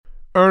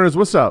Earners,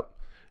 what's up?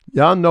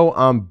 Y'all know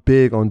I'm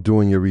big on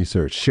doing your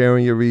research,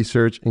 sharing your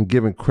research, and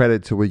giving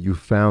credit to where you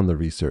found the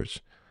research.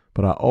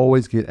 But I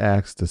always get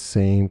asked the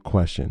same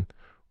question.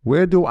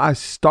 Where do I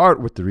start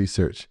with the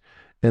research?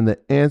 And the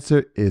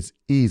answer is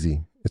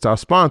easy. It's our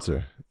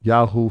sponsor,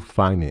 Yahoo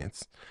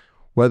Finance.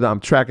 Whether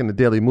I'm tracking the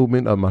daily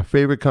movement of my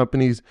favorite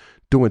companies,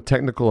 doing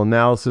technical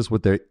analysis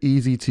with their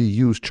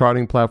easy-to-use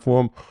charting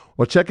platform,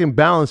 or checking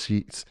balance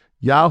sheets,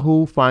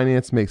 Yahoo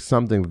Finance makes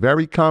something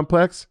very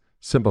complex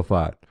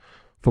simplified.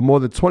 For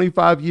more than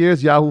 25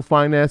 years, Yahoo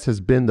Finance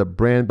has been the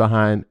brand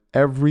behind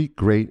every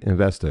great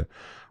investor.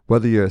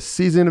 Whether you're a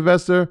seasoned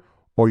investor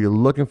or you're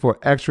looking for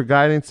extra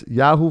guidance,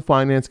 Yahoo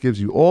Finance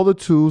gives you all the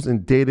tools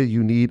and data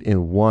you need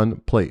in one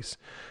place.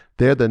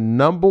 They're the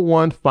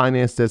 #1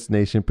 finance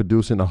destination,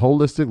 producing a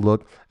holistic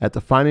look at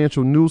the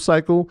financial news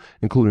cycle,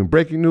 including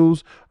breaking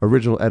news,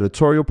 original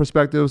editorial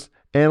perspectives,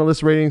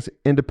 analyst ratings,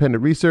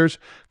 independent research,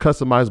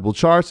 customizable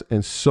charts,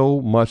 and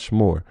so much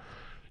more.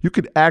 You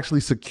could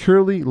actually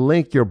securely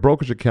link your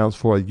brokerage accounts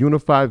for a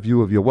unified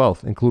view of your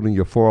wealth, including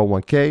your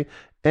 401k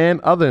and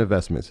other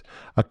investments.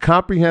 A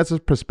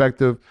comprehensive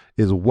perspective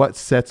is what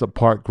sets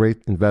apart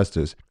great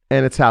investors,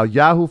 and it's how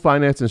Yahoo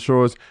Finance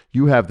ensures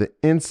you have the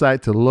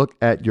insight to look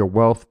at your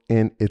wealth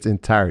in its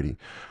entirety.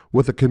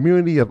 With a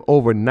community of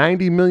over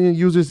 90 million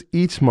users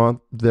each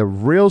month, the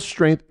real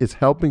strength is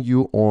helping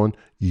you on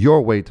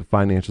your way to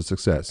financial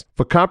success.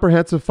 For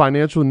comprehensive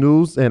financial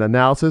news and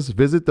analysis,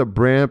 visit the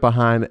brand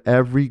behind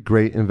every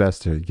great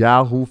investor,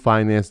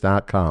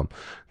 yahoofinance.com.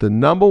 The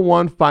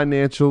 #1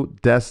 financial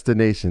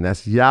destination.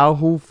 That's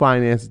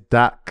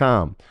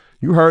yahoofinance.com.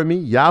 You heard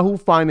me,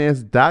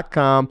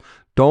 yahoofinance.com.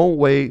 Don't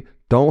wait.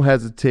 Don't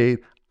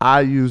hesitate.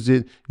 I use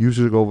it. You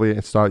should go over there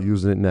and start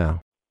using it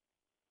now.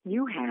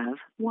 You have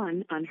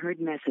one unheard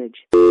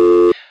message.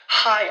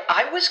 Hi,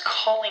 I was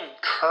calling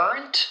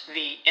Current,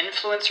 the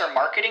influencer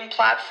marketing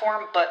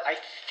platform, but I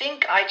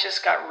think I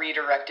just got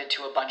redirected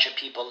to a bunch of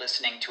people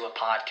listening to a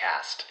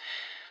podcast.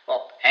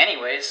 Well,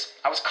 anyways,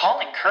 I was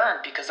calling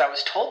Current because I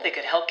was told they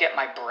could help get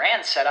my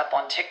brand set up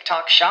on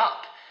TikTok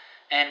Shop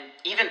and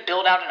even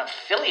build out an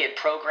affiliate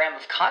program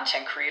of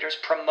content creators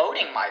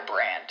promoting my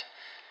brand.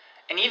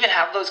 And even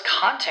have those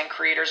content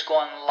creators go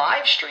on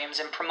live streams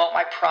and promote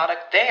my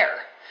product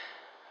there.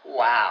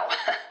 Wow,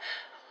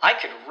 I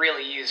could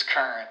really use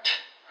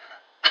Current.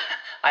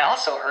 I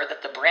also heard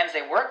that the brands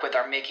they work with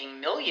are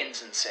making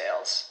millions in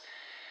sales.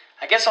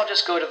 I guess I'll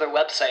just go to their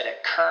website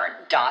at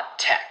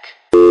current.tech.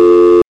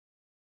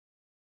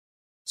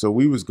 So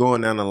we was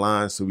going down the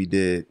line. So we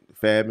did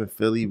Fab in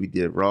Philly, we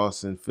did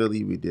Ross in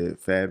Philly, we did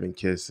Fab and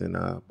Kiss in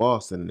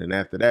Boston. And then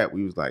after that,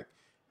 we was like,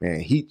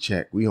 man, heat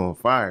check, we on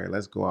fire.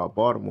 Let's go out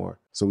Baltimore.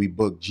 So we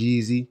booked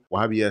Jeezy,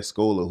 YBS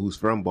Scola, who's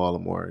from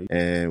Baltimore,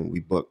 and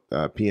we booked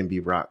PNB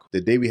Rock.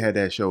 The day we had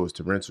that show was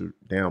torrential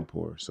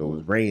downpour, so it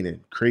was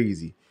raining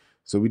crazy.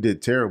 So we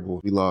did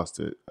terrible. We lost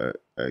a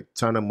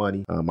ton of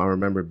money. I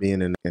remember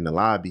being in the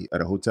lobby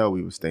at a hotel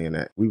we was staying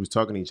at. We was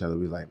talking to each other.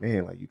 We was like,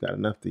 man, like you got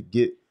enough to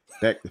get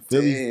back to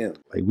Philly? Damn.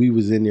 Like we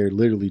was in there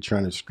literally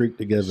trying to scrape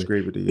it together.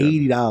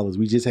 $80.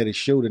 We just had a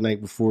show the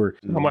night before.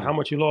 How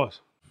much you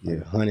lost? Yeah,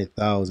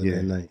 100,000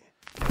 that night.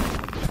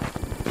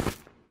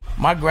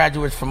 My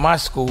graduates from my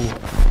school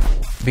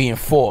being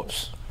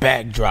Forbes,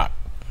 bag drop.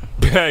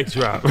 Bag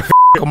drop.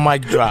 A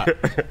mic drop.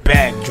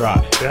 Bag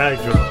drop. Bag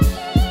drop.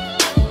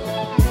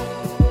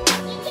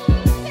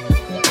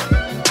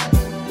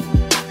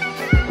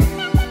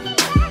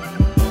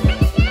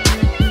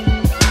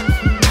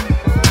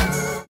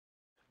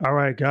 All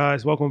right,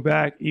 guys, welcome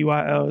back.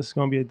 EYL, it's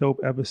going to be a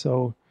dope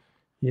episode.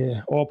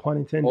 Yeah, all pun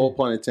intended. All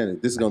pun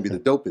intended. This is going to be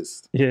the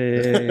dopest.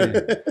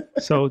 Yeah.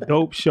 So,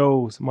 dope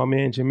shows, my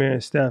man Jameer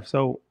and Steph.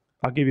 So,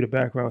 I'll give you the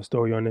background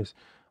story on this.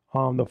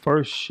 The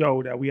first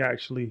show that we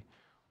actually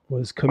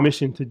was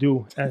commissioned to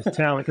do as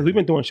talent, because we've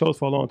been doing shows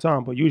for a long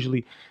time, but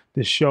usually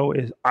the show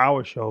is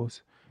our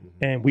shows,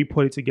 and we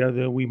put it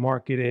together, we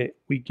market it,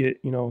 we get,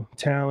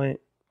 talent,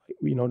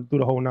 do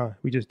the whole nine.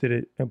 We just did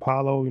it in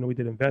Apollo, we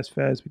did Invest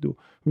Fest. We've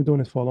been doing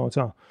this for a long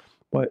time.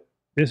 But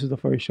this is the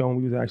first show and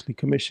we was actually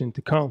commissioned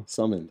to come.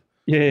 Summoned.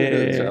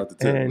 Yeah. Shout out to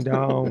Tim.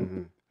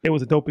 And it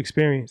was a dope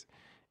experience.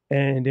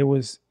 And it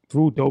was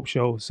through Dope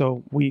Shows.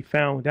 So we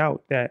found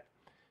out that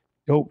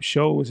Dope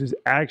Shows is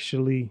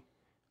actually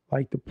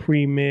like the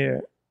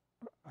premier,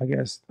 I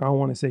guess, I don't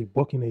want to say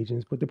booking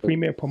agents, but the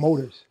premier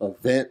promoters.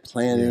 Event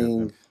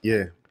planning.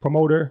 Yeah.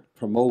 Promoting.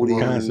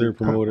 Concert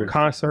promoters.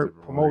 Concert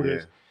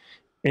promoters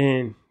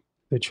in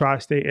the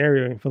tri-state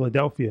area in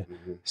Philadelphia.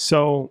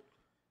 So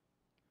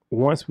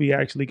once we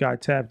actually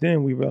got tapped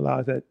in, we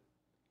realized that,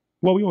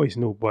 well, we always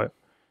knew, but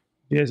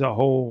there's a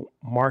whole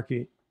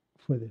market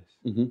for this.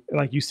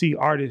 Like you see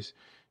artists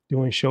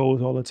doing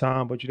shows all the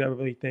time, but you never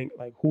really think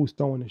like who's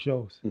throwing the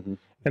shows.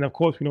 And of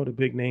course, we know the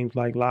big names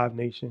like Live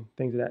Nation,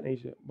 things of that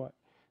nature, but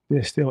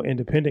there's still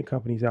independent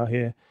companies out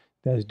here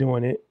that's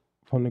doing it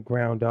from the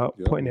ground up,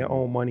 putting their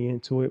own money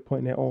into it,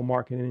 putting their own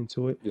marketing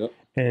into it.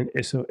 And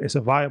it's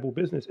a viable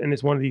business. And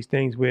it's one of these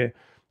things where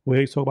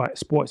we talk about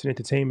sports and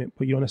entertainment,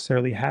 but you don't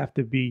necessarily have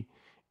to be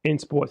in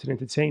sports and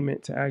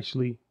entertainment to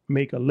actually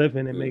make a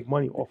living and make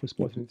money off of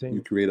sports You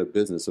entertainment. create a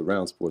business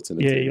around sports Yeah,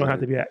 entertainment. you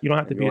don't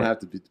have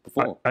to be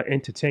perform. an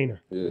entertainer.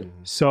 Yeah.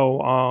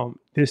 So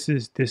this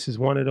is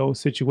one of those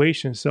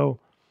situations. So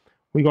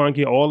we're gonna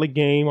get all the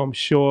game. I'm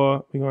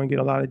sure we're gonna get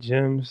a lot of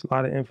gems, a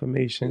lot of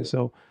information. Yeah.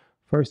 So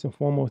first and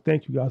foremost,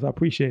 thank you guys. I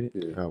appreciate it.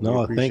 Yeah. We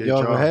No, appreciate thank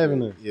y'all for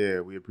having us.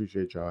 Yeah, we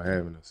appreciate y'all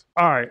having us.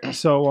 All right.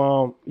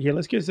 So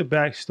let's get the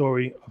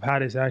backstory of how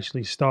this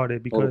actually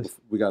started because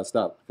We got to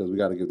stop because we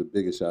got to give the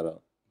biggest shout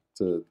out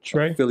to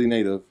Trey? a Philly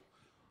native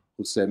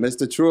who said,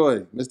 Mr.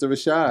 Troy, Mr.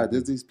 Rashad,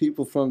 there's these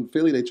people from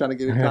Philly, they trying to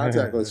get in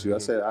contact with you. I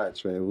said, all right,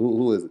 Trey,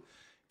 who is it?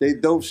 They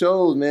dope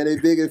shows, man. They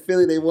big in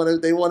Philly. They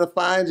want to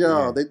find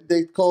y'all. Yeah.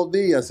 They called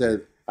me. I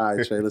said, all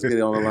right, Trey, let's get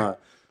it on the line.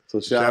 So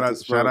shout out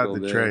to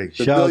Trey. The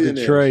Shout out to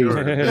billionaire. Trey.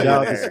 Sure. Shout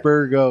out to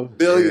Spurgo.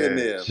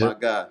 Billionaire, Yeah. my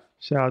God.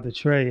 shout out to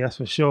Trey, that's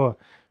for sure.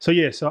 So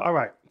all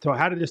right. So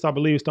how did this start? I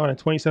believe it started in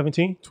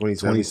 2017.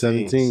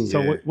 2017.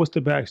 So Yeah. what's the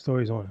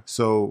backstories on it?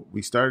 So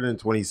we started in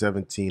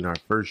 2017. Our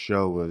first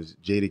show was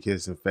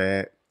Jadakiss and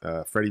Fad,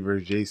 Freddie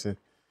vs. Jason,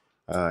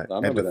 at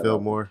remember the that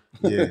Fillmore.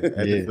 Yeah,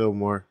 at Yeah. the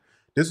Fillmore.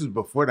 This was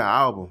before the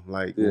album,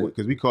 like, Yeah.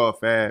 because we called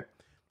Fad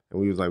and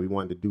we was like, we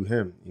wanted to do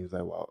him. He was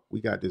like, well,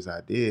 we got this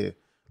idea.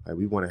 Like,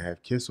 we want to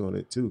have Kiss on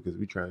it too because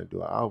we trying to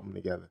do an album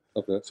together.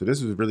 Okay. So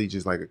this was really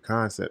just like a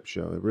concept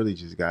show. It really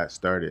just got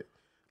started.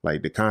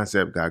 Like the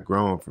concept got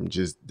grown from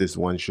just this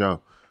one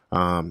show.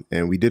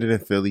 And we did it in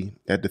Philly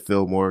at the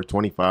Fillmore,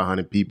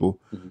 2,500 people,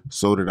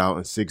 sold it out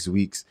in 6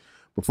 weeks.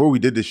 Before we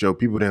did the show,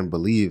 people didn't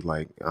believe,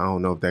 like, I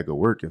don't know if that could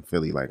work in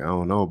Philly. Like, I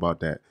don't know about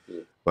that.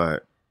 Yeah.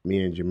 But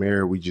me and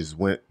Jameer, we just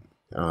went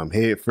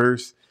head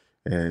first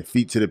and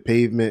feet to the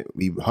pavement.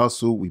 We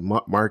hustled, we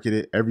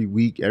marketed every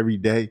week, every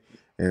day,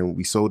 and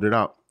we sold it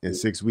out in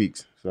 6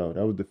 weeks. So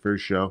that was the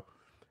first show.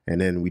 And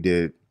then we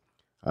did,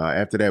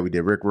 after that, we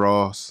did Rick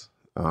Ross.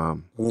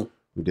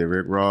 We did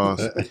Rick Ross.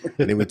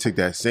 And then we took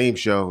that same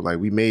show. Like,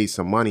 we made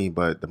some money,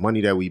 but the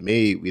money that we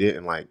made, we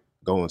didn't, like,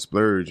 go and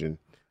splurge and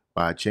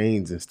buy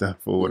chains and stuff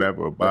or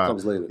whatever. Or buy, That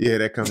comes later. Yeah,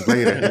 that comes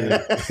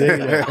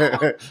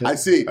later. I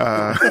see.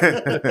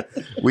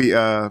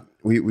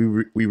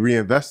 We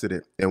reinvested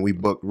it and we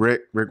booked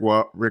Rick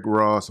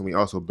Ross, and we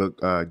also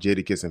booked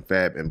Jadakiss and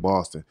Fab in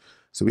Boston.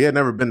 So we had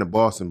never been to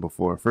Boston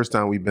before. First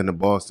time we've been to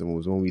Boston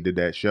was when we did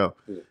that show.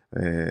 Yeah.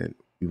 And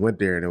we went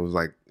there and it was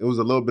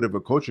a little bit of a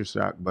culture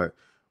shock, but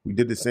we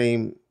did the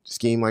same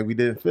scheme like we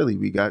did in Philly.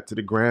 We got to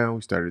the ground,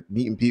 we started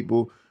meeting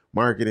people,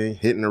 marketing,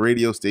 hitting the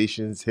radio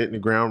stations, hitting the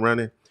ground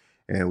running,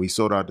 and we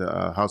sold out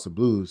the House of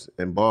Blues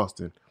in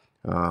Boston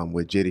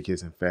with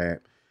Jadakiss and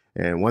Fab.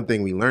 And one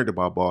thing we learned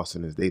about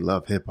Boston is they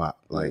love hip hop.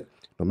 Like,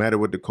 no matter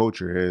what the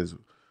culture is,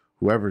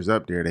 whoever's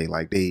up there,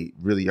 they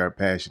really are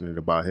passionate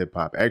about hip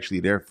hop.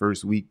 Actually, their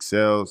first week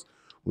sales,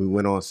 we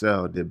went on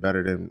sale, did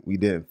better than we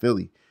did in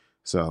Philly.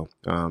 So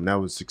that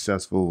was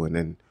successful. And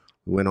then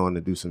we went on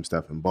to do some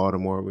stuff in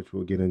Baltimore, which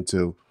we'll get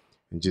into,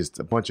 and just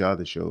a bunch of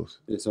other shows.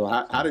 Yeah, so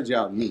how did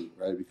y'all meet,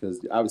 right? Because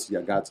obviously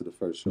y'all got to the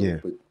first show, Yeah.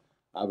 but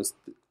obviously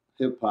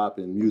hip hop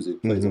and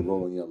music plays a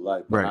role in your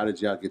life. But Right. how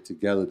did y'all get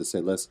together to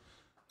say, let's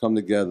come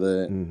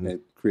together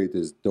and create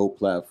this dope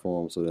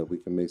platform so that we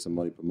can make some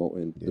money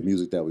promoting the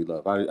music that we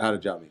love? How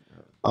did y'all meet?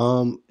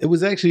 It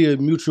was actually a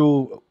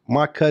mutual.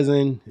 My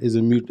cousin is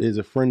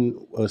a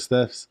friend of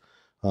Steph's.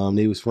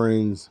 They was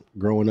friends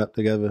growing up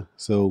together.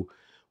 So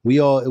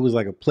it was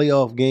like a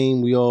playoff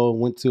game. We all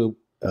went to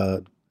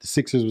the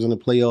Sixers was in the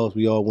playoffs.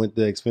 We all went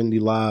to Xfinity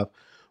Live.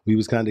 We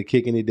was kind of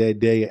kicking it that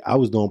day. I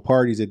was doing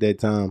parties at that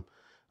time.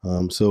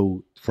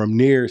 So from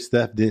there,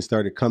 Steph then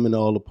started coming to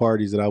all the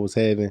parties that I was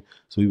having.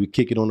 So we would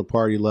kick it on the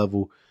party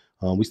level.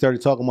 We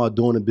started talking about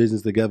doing a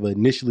business together.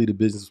 Initially, the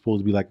business was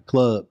supposed to be like a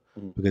club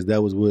because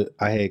that was what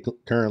I had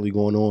currently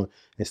going on,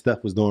 and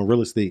Steph was doing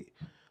real estate.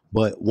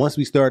 But once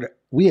we started,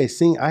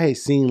 I had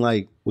seen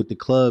like with the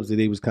clubs that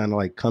they was kind of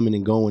like coming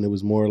and going. It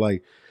was more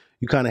like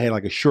you kind of had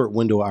like a short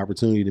window of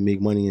opportunity to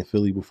make money in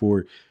Philly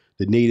before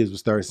the natives would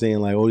start saying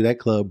like, oh, that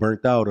club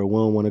burnt out or we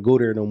don't want to go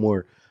there no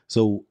more.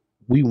 So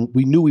we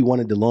knew we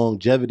wanted the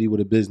longevity with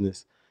a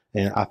business,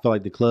 and I felt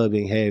like the club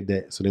didn't have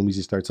that. So then we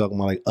just started talking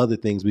about like other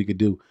things we could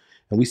do.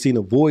 And we seen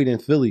a void in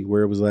Philly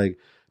where it was like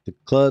the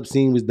club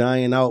scene was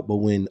dying out, but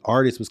when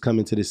artists was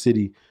coming to the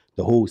city,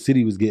 the whole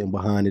city was getting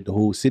behind it. The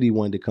whole city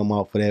wanted to come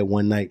out for that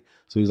one night.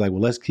 So he was like,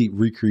 well, let's keep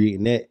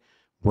recreating that,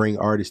 bring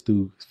artists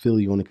through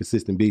Philly on a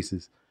consistent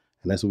basis.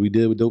 And that's what we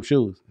did with Dope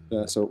Shows.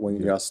 Yeah, so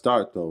when y'all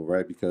start though,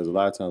 right? Because a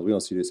lot of times we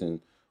don't see this,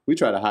 and we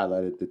try to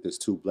highlight it that there's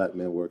two black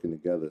men working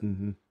together.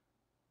 Mm-hmm.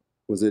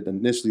 Was it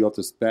initially off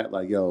the bat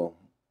like, yo,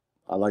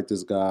 I like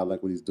this guy, I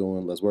like what he's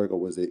doing, let's work? Or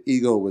was it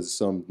ego? Was it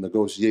some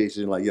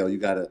negotiation like, yo, you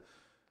got to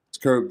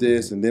curb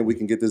this and then we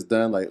can get this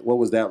done? Like, what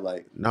was that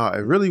like? No, it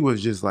really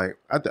was just like,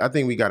 I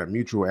think we got a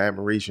mutual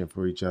admiration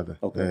for each other.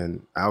 Okay.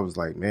 And I was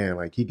like, man,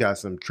 like he got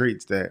some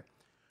traits that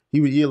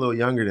he was a little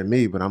younger than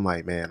me, but I'm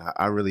like, man,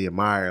 I really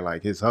admire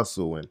like his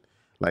hustle and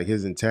like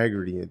his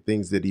integrity and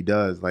things that he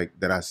does, like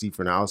that I see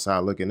from the outside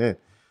looking in.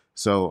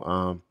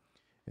 So,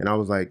 And I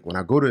was like, when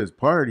I go to his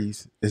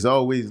parties, it's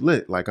always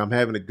lit. Like I'm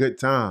having a good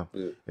time.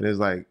 Yeah. And it's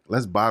like,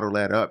 let's bottle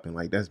that up and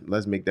like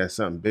let's make that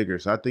something bigger.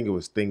 So I think it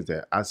was things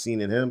that I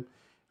seen in him.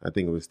 I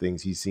think it was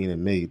things he's seen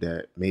in me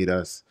that made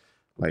us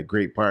like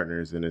great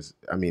partners.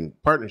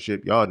 And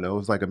partnership, y'all know,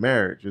 it's like a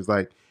marriage. It's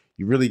like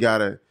you really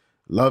gotta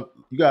love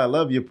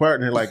your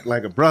partner like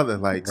a brother.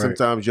 Like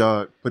sometimes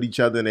y'all put each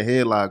other in a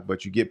headlock,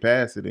 but you get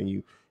past it and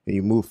you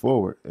move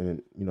forward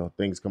and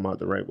things come out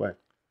the right way.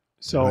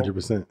 So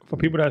 100%. For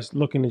people that's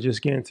looking to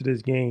just get into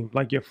this game,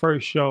 like your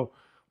first show,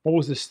 what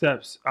was the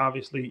steps?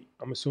 Obviously,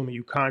 I'm assuming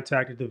you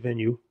contacted the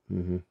venue,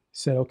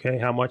 said, okay,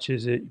 how much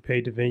is it? You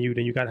paid the venue,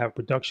 then you got to have a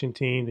production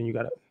team, then you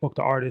got to book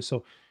the artist.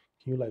 So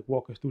can you like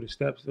walk us through the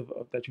steps of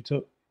that you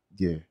took?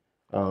 Yeah.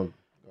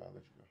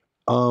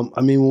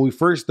 I mean, when we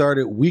first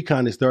started, we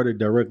kind of started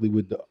directly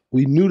with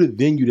we knew the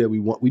venue that we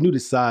want. We knew the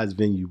size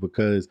venue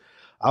because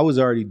I was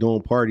already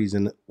doing parties,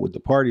 and with the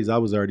parties, I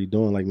was already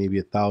doing like maybe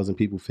 1,000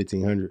 people,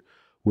 1,500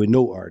 with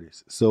no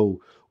artists. So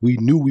we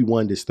knew we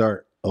wanted to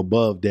start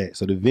above that.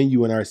 So the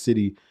venue in our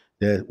city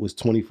that was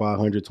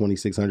 2,500,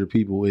 2,600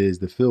 people is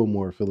the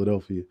Fillmore,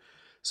 Philadelphia.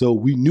 So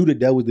we knew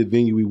that was the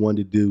venue we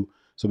wanted to do.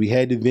 So we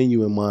had the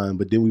venue in mind,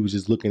 but then we was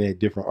just looking at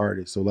different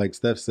artists. So like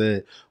Steph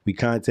said, we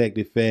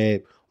contacted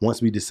Fab. Once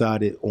we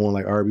decided on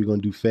like, all right, we're going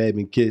to do Fab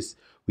and Kiss,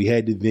 we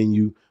had the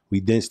venue. We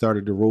then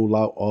started to roll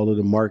out all of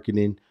the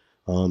marketing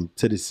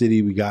to the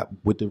city. We got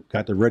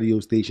the radio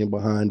station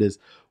behind us.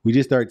 We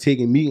just started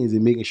taking meetings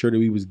and making sure that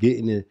we was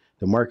getting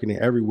the marketing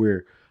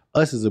everywhere.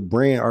 Us as a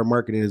brand, our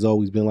marketing has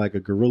always been like a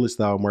guerrilla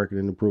style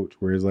marketing approach,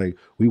 where it's like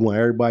we want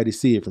everybody to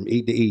see it from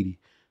 8 to 80.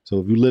 So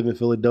if you live in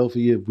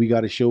Philadelphia, if we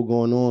got a show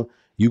going on,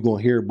 you're going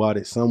to hear about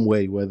it some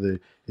way, whether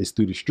it's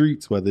through the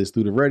streets, whether it's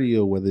through the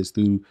radio, whether it's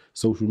through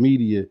social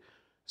media.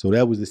 So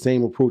that was the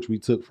same approach we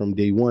took from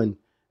day one.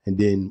 And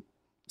then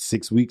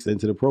 6 weeks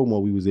into the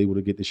promo, we was able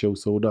to get the show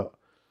sold out.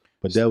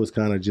 But that was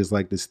kind of just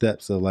like the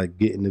steps of like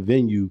getting the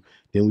venue.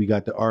 Then we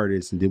got the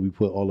artists, and then we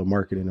put all the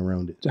marketing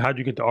around it. So how'd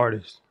you get the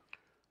artists?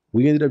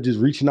 We ended up just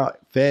reaching out.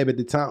 Fab at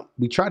the time,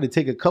 we tried to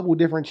take a couple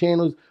different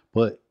channels,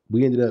 but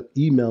we ended up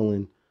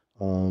emailing.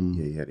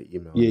 He had an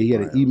email. Yeah, he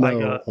had an email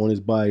like on his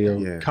bio.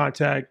 Yeah.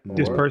 Contact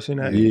this person.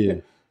 Yeah.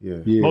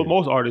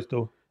 Most artists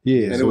do.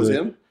 Yeah. And so it was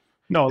him?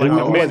 No, like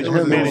No,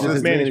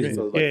 management. management.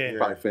 So like Yeah.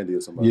 probably Fendi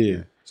or somebody.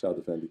 Yeah. Shout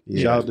out to Fendi.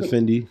 Yeah. Shout out to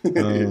Fendi.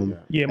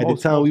 Yeah, At the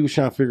time, we was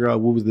trying to figure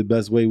out what was the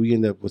best way. We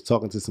ended up was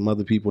talking to some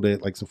other people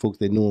that, like some folks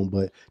that knew him,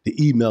 but the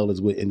email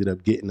is what ended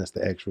up getting us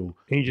the actual.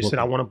 And you just said,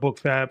 I want to book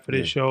Fab for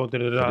this show, for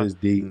this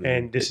date.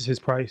 and this is his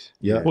price.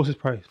 Yeah. What's his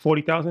price?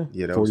 40,000?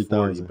 Yeah, that was 40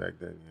 40,000 back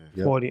then.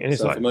 Yep. 40. And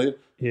it's Sound like, familiar?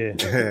 yeah,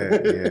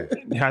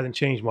 Yeah. it hasn't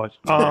changed much.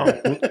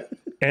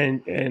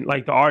 And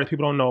like the artists,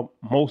 people don't know,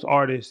 most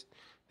artists,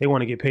 they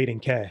want to get paid in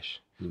cash.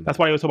 That's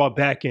why they always talk about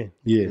back end.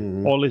 Yeah.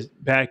 All this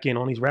back end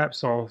on these rap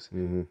songs.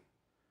 Mm-hmm.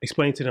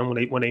 Explain to them when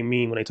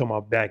they talk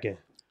about back end.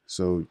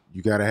 So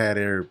you gotta have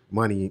their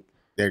money,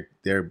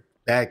 their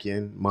back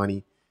end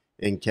money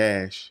in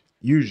cash.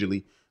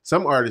 Usually,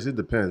 some artists, it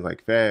depends.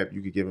 Like Fab,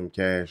 you could give him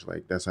cash.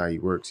 Like that's how he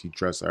works. He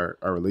trusts our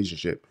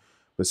relationship.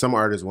 But some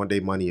artists want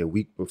their money a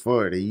week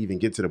before they even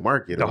get to the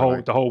market. The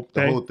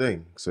whole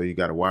thing. So you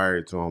gotta wire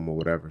it to them or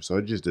whatever. So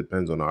it just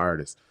depends on the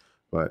artist.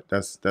 But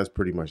that's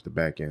pretty much the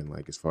back end.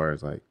 Like as far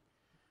as like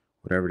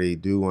whatever they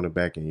do on the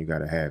back end, you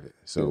gotta have it.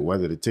 So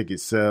whether the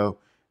tickets sell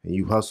and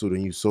you hustled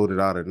and you sold it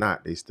out or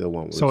not, they still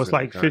want. So it's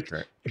like 50,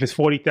 if it's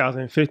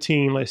 40,000,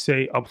 15, let's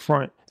say up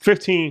front,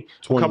 15,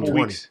 20, a couple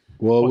 20. weeks.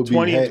 Well, it Or would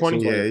 20 be and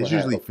 20. Yeah, it's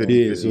usually 50.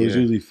 Yeah, so it's yeah.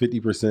 usually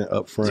 50%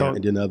 up front, So-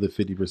 and then the other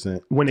 50%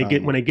 When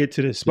they get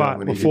to the spot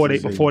when they before get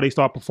to the before they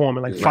start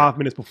performing, like 5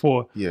 minutes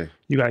before, Yeah.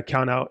 you got to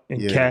count out in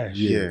Yeah. cash.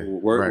 Yeah.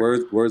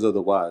 Words are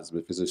the wise.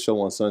 If it's a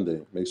show on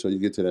Sunday, make sure you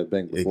get to that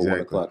bank before 1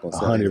 Exactly. o'clock on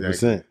Sunday.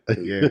 100%.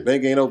 Yeah.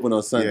 Bank ain't open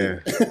on Sunday.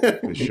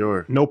 For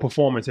sure. No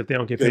performance if they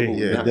don't get They paid. will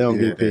Yeah. If they don't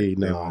Yeah. get paid,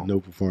 They no, won't. no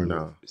performance.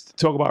 No.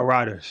 Talk about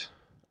riders.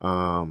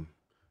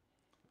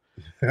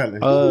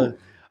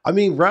 I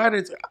mean,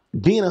 riders.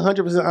 Being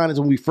 100% honest,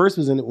 when we first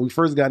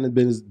got in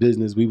the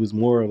business, we was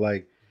more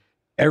like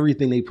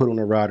everything they put on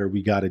the rider,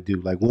 we got to do.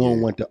 Like we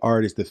don't want the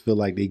artists to feel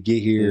like they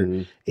get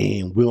here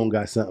and we don't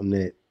got something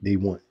that they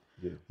want.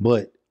 Yeah.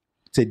 But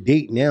to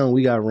date now,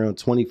 we got around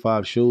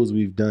 25 shows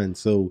we've done.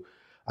 So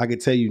I can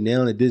tell you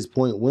now at this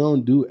point, we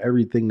don't do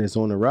everything that's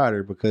on the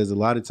rider because a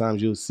lot of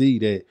times you'll see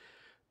that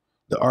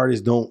the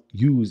artists don't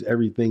use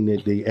everything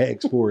that they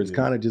ask for. It's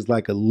kind of just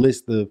like a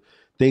list of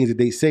things that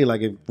they say.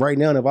 Like if right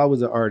now, if I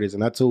was an artist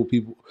and I told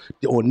people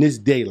on this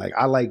day, like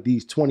I like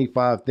these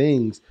 25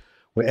 things,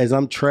 but as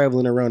I'm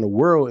traveling around the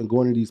world and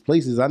going to these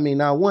places, I may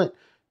not want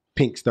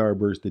Pink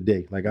Starburst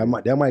today. Like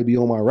that might be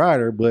on my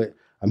rider, but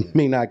I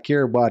may not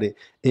care about it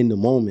in the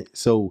moment.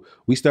 So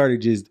we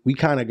created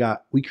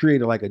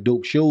like a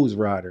dope shows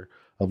rider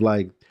of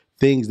like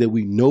things that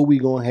we know we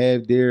gonna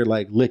have there,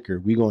 like liquor.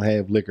 We gonna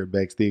have liquor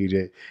backstage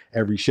at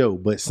every show.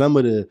 But some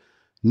of the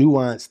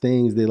nuanced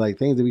things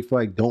things that we feel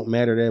like don't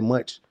matter that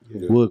much,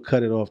 we'll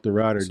cut it off the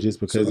rider just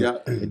because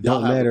it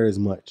don't matter as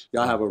much.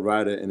 Y'all have a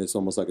rider and it's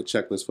almost like a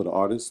checklist for the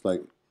artist.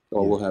 Like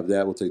Oh, we'll have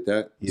that. We'll take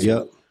that.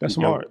 Yep. That's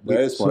smart.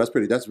 That is smart. That's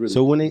pretty. That's really.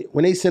 So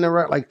when they send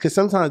around, like, because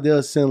sometimes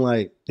they'll send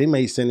like they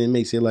may say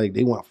like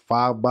they want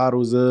 5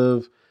 bottles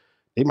of.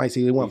 They might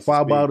say they want Ace of 5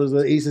 Spades. bottles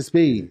of Ace of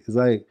Spades. It's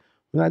like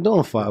we're not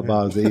doing 5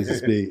 bottles of Ace of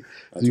Spades.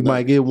 So you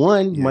might get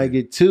 1, you might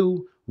get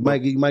 2, you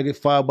might get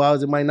 5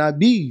 bottles. It might not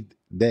be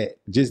that.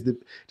 Just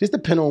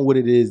depend on what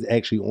it is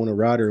actually on a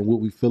rider and what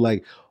we feel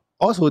like.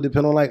 Also, it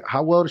depend on like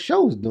how well the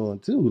show's doing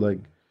too. Like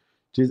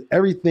just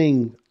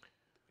everything.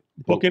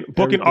 Booking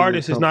everything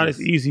artists is not as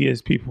encompassed. easy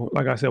as people.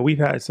 Like I said, we've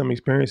had some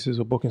experiences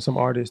with booking some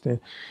artists, and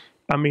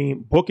I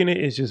mean, booking it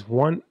is just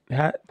one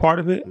part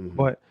of it,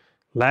 but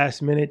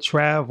last minute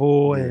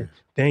travel and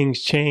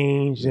things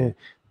change, and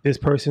this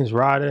person's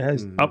rider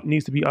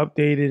needs to be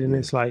updated, and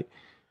it's like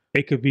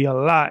it could be a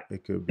lot.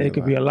 It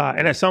could be a lot.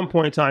 And at some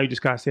point in time, you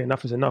just gotta say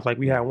enough is enough. Like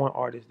we had one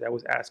artist that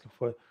was asking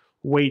for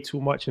way too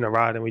much in a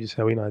ride, and we just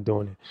said we're not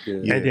doing it.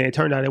 And then it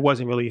turned out it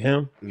wasn't really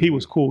him. He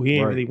was cool. He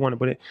didn't really want it,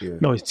 but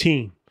no, his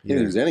team. He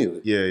didn't use any of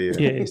it.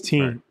 Yeah, his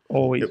team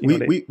always.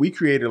 We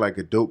created like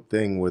a dope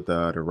thing with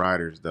the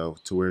riders though,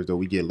 to where though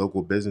we get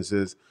local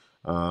businesses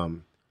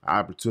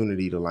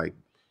opportunity to like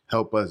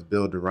help us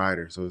build the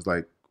rider. So it's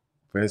like,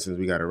 for instance,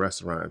 we got a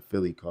restaurant in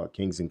Philly called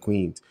Kings and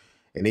Queens,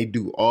 and they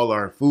do all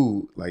our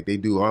food. Like they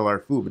do all our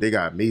food, but they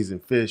got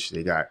amazing fish.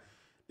 They got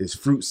this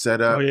fruit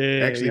set up. Oh,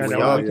 yeah, Actually, yeah, when that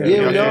y'all one. came,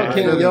 Yeah, y'all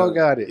came, y'all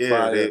got it.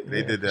 Yeah,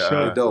 they did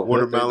the dope.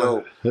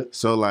 watermelon.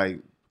 So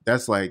like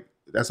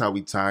that's how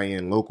we tie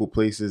in local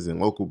places and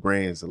local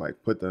brands to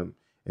like put them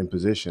in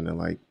position and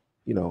like,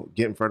 you know,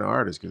 get in front of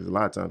artists, because a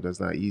lot of times that's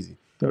not easy.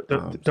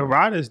 The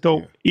rider's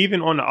dope, even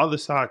on the other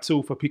side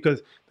too.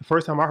 Because the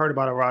first time I heard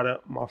about a rider,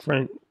 my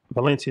friend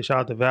Valencia, shout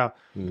out to Val,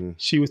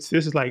 this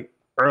is like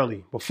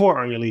early,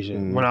 before Earn Your Leisure,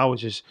 when I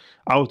was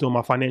doing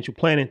my financial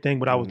planning thing,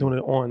 but I was doing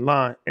it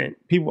online, and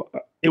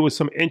it was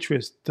some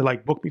interest to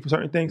like book me for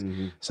certain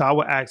things. So I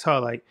would ask her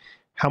like,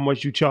 how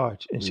much you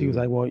charge? And she was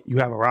like, well, you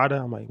have a rider?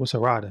 I'm like, what's a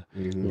rider?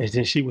 And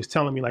then she was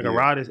telling me like a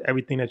rider is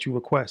everything that you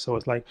request. So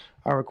it's like,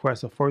 I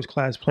request a first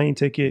class plane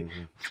ticket,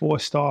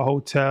 4-star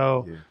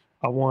hotel.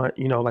 I want,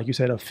 you know, like you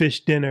said, a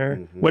fish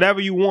dinner, whatever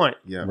you want.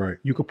 Yeah. Right.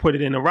 You could put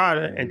it in a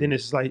rider, and then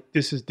it's like,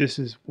 this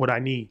is what I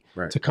need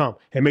to come.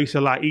 It makes it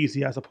a lot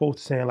easier as opposed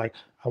to saying like,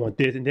 I want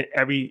this, and then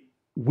every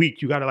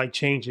week you got to like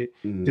change it.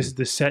 This is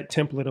the set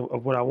template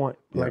of what I want.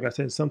 Like I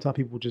said, sometimes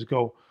people just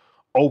go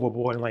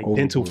overboard and like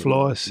dental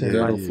floss and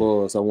Dental like,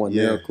 floss. I want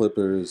nail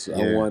clippers.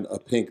 I want a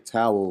pink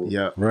towel.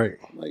 Yeah. Right.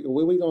 Like,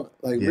 what we going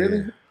like?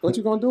 Really? What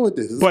you gonna do with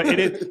this? but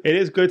it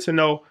is good to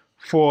know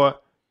for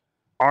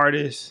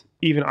artists,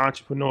 even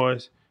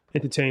entrepreneurs,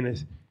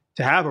 entertainers,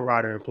 to have a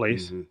rider in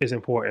place is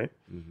important.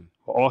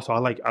 But also, I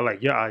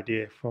like your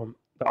idea from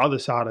the other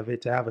side of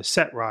it, to have a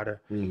set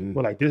rider.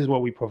 Where like, this is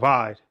what we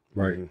provide,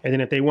 Right. and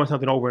then if they want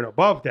something over and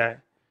above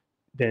that,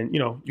 then you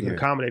know you can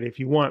accommodate it if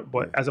you want.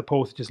 But as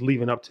opposed to just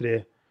leaving up to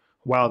their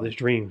wildest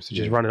dreams to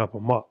just run it up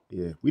them up.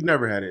 Yeah, we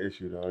never had an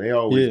issue though. They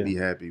always be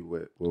happy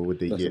with what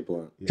they That's get.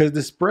 important. Because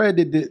the spread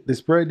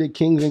that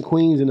Kings and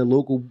Queens and the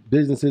local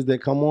businesses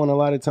that come on, a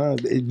lot of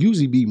times it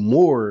usually be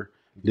more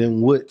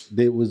than what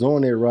that was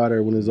on their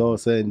rider when it's all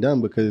said and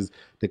done, because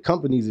the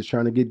companies is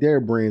trying to get their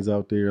brands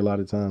out there a lot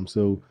of times.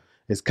 So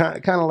it's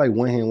kind of like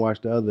one hand wash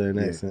the other in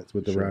that sense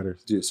with the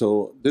riders. Yeah,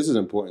 so this is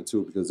important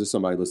too, because there's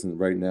somebody listening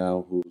right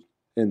now who's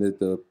in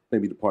the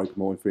maybe the party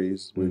promoting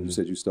phase where you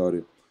said you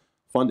started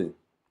funding,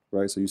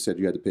 right? So you said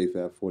you had to pay for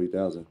that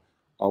 $40,000.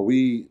 Are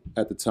we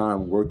at the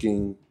time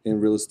working in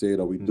real estate?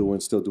 Are we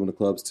still doing the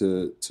clubs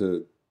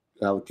to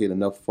allocate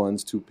enough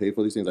funds to pay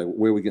for these things? Like,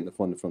 where are we getting the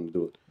funding from to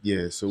do it?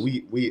 Yeah, so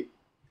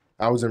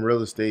I was in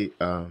real estate.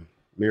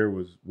 Mir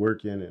was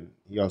working, and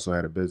he also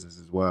had a business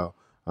as well.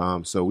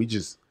 So we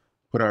just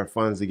put our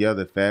funds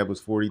together. Fab was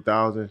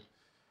 40,000, it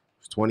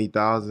was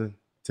 20,000,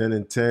 10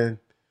 and 10.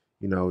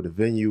 You know, the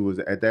venue was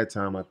at that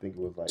time, I think it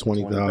was like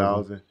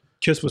 20,000.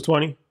 Kiss was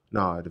 20.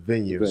 No, the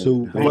venue. So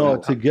we Fab-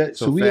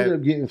 ended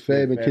up getting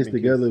Fab and Fab Kiss and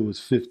together. Kiss. It was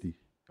 50.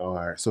 Oh,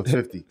 all right, so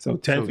 50. So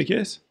 10 for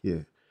Kiss? Yeah.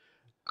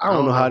 I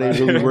don't know how they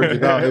really worked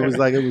it out.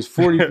 It was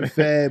 40 for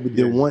Fab, but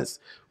then once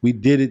we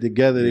did it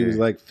together, it was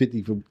like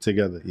 50 for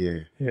together.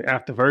 Yeah.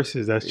 After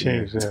verses, that's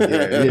changed.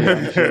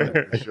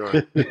 Yeah.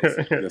 Sure.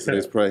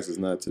 Yesterday's price is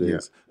not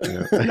today's.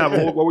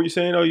 Now, what were you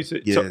saying? Oh, you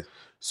said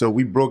So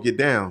we broke it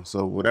down.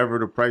 So whatever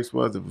the price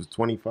was, if it was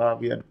 25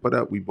 we had to put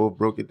up, we both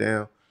broke it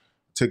down.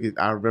 Took it.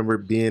 I remember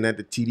being at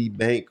the TD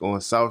Bank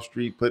on South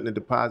Street, putting a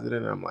deposit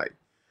in. I'm like,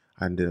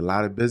 I did a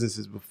lot of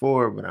businesses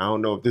before, but I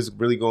don't know if this is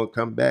really going to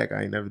come back.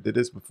 I ain't never did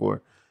this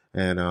before.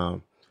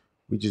 And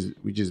we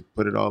just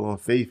put it all on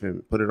faith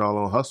and put it all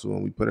on hustle,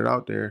 and we put it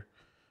out there,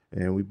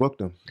 and we booked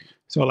them.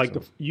 So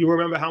you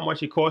remember how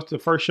much it cost the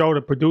first show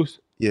to produce?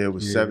 Yeah, it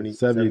was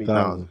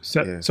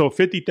 70,000. So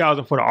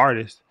 50,000 for the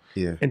artist.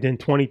 Yeah. And then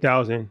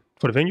 20,000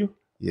 for the venue?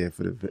 Yeah,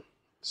 for the.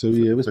 So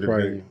yeah, it was for the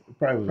probably venue.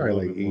 Probably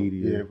like like 80. 80.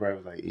 Yeah, it probably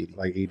was like 80.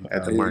 Like 80.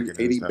 At the market.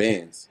 80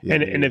 bands. Yeah.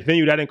 And the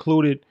venue, that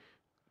included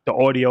the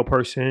audio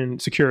person,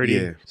 security.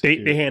 Yeah.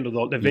 They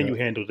handled the venue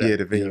handled that. Yeah,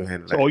 the venue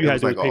handled So that. all you It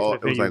had was to do was like pay for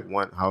the it was venue. like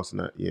one house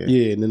nut. Yeah.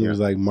 Yeah, and then it was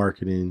like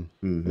marketing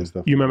and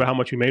stuff. You remember how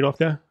much you made off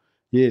that?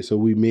 Yeah, so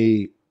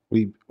we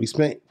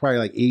spent probably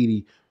like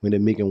 80, we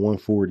ended up making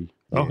 140.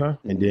 Okay.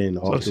 And then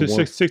So off it's the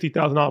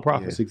 $60,000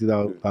 profit.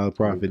 $60,000 profit.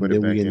 put And it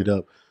then we back ended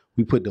up,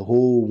 we put the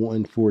whole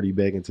 140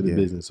 back into the Yeah.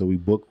 business. So we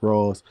booked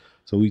Ross.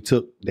 So we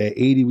took that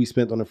 80 we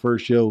spent on the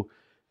first show,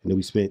 and then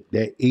we spent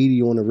that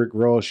 80 on the Rick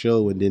Ross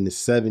show, and then the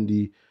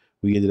 70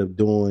 we ended up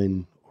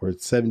doing, or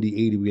 70,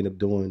 80 we ended up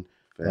doing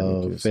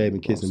Fab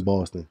and Kiss in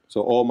Boston.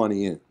 So all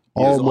money in.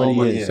 All Yes,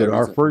 money in. So every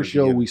our time. first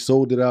show, Yeah. we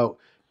sold it out,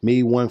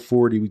 made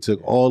 140. We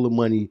took all the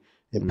money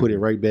and put it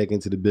right back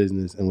into the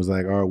business, and was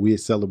like, all right, we'll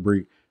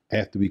celebrate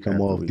after we come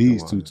After off we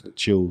these come two off.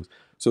 shows.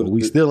 So So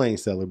we the- still ain't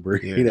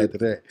celebrating Yeah. after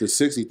that. The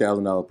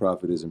 $60,000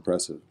 profit is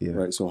impressive, Yeah.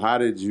 right? So how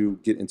did you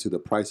get into the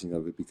pricing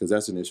of it? Because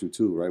that's an issue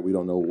too, right? We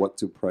don't know what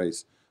to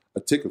price a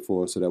ticket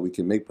for so that we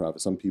can make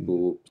profit. Some people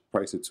will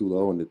price it too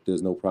low and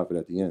there's no profit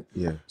at the end.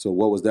 Yeah. So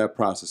what was that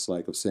process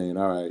like of saying,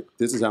 all right,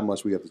 this is how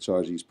much we have to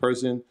charge each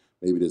person.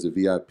 Maybe there's a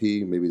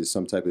VIP, maybe there's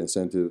some type of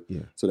incentive Yeah.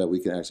 so that we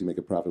can actually make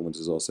a profit when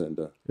this is all said and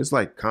done. It's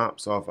like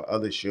comps off of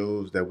other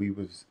shows that we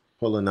was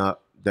pulling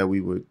up that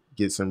we would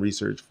get some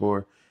research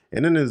for.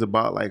 And then it's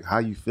about like how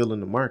you feel in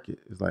the market.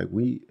 It's like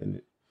we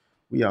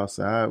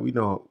outside, we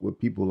know what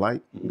people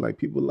like. Like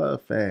people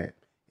love Fab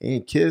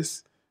and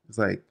Kiss. It's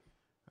like,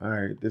 all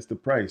right, this the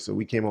price. So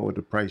we came up with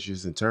the price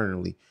just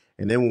internally.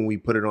 And then when we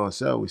put it on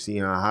sale, we see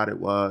how hot it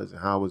was and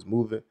how it was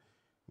moving.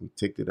 We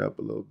ticked it up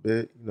a little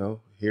bit,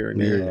 here and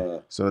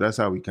there. So that's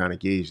how we kind of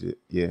gauged it.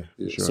 Yeah,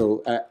 for sure.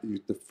 So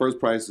the first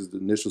price is the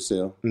initial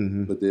sale,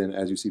 Mhm. but then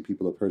as you see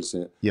people are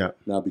purchasing it, Yeah.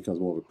 now it becomes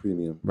more of a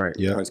premium. Right.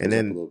 Yeah. Price And goes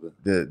up then a little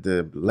bit.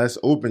 the less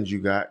opens you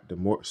got, the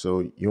more.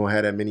 So you don't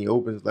have that many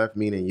opens left,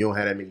 meaning you don't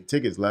have that many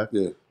tickets left.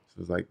 Yeah.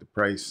 So it's like the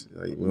price,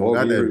 like we More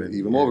don't got of a- that many.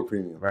 even more of a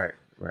premium. Right.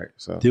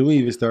 So Then we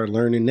even started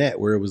learning that,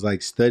 where it was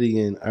like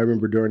studying. I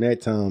remember during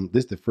that time,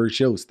 this the first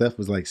show, Steph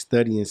was like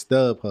studying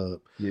StubHub.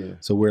 yeah,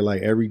 So where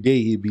like every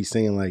day he'd be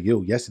saying like, yo,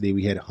 yesterday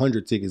we had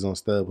 100 tickets on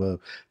StubHub.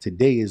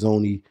 Today is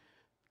only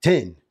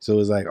 10. So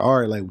it's like,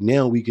 all right, like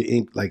now we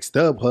could, like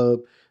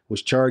StubHub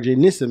was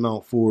charging this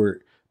amount for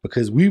it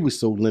because we was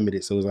so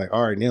limited. So it's like,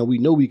 all right, now we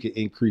know we could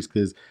increase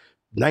because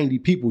 90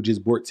 people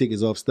just bought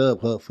tickets off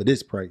StubHub for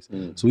this price.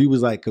 So we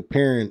was like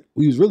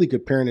we was really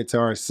comparing it to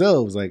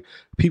ourselves. Like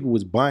people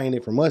was buying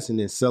it from us and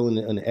then selling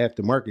it on the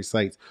aftermarket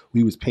sites.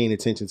 We was paying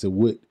attention to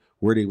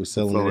where they were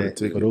selling flow of it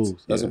the at for tickets.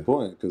 those. That's Yeah.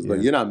 important because Yeah.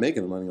 like you're not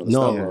making the money on the No,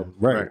 StubHub.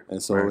 right.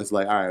 And so Right. it's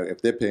like, all right,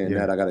 if they're paying Yeah.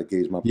 that, I got to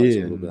gauge my price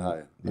Yeah. a little bit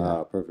higher.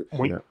 Yeah. Perfect.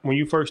 When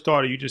you first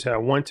started, you just had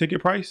one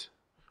ticket price,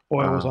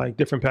 or it was Uh, like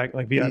different pack,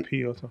 like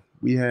VIP or something.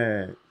 we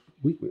had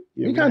We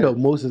yeah, kind had- of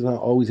most of the time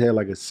always had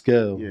like a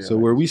scale. Yeah, So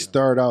like where a we scale.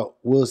 start out,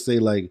 we'll say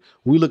like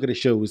when we look at a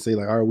show, we say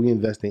like, all right, we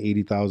investing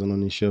 80,000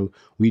 on this show.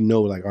 We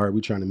know like, all right,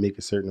 we're trying to make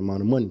a certain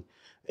amount of money.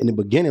 In the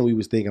beginning, we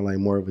was thinking like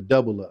more of a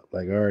double up.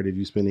 Like, all right, if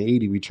you spending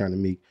 80, we trying to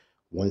make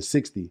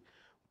 160.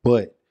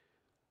 But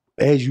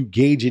as you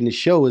gauge in the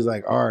show, it's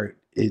like, all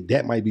right,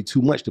 that might be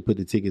too much to put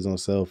the tickets on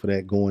sale for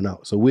that going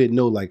out. So we'd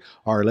know like,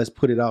 all right, let's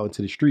put it out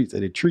into the streets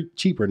at a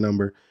cheaper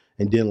number.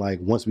 And then like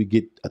once we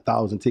get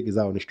 1,000 tickets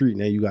out in the street,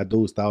 now you got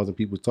those 1,000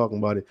 people talking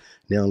about it.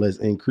 Now let's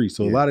increase.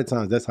 So a Yeah. lot of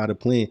times that's how the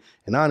plan.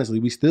 And honestly,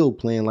 we still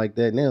playing like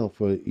that now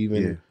for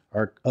even Yeah.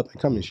 our up and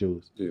coming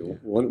shows. Yeah.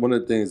 One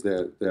of the things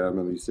that I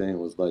remember you saying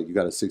was like you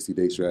got a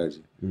 60-day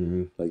strategy.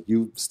 Mhm. Like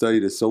you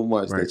studied it so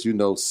much Right. that you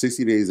know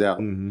 60 days out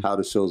Mhm. how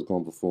the show's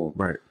going to perform.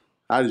 right.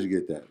 How did you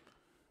get that?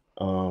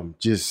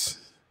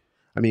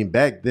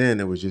 Back then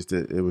it was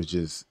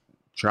just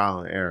trial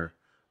and error.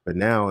 But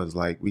now it's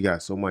like we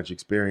got so much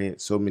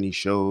experience, so many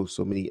shows,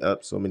 so many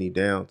ups, so many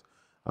downs.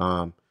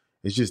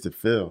 It's just a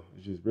feel.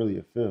 It's just really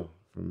a feel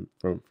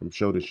from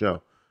show to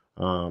show.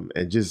 And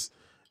just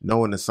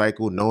knowing the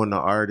cycle, knowing the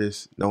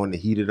artist, knowing the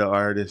heat of the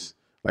artist,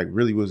 like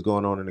really what's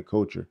going on in the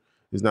culture.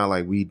 It's not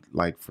like we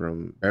like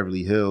from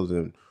Beverly Hills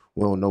and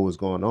we don't know what's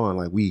going on.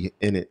 Like we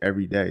in it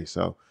every day.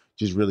 So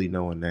just really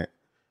knowing that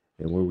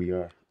and where we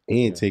are.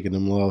 And taking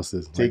them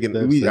losses. Taking-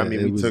 Steph we- said, we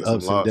it was took some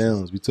ups losses. and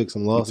downs. We took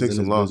some We losses. took in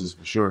some this losses business.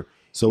 for sure.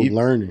 So Even-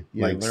 learning,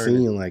 yeah, like learning.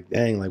 seeing, like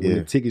dang, like when Yeah.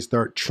 the tickets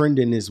start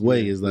trending this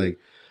way, Yeah. is like,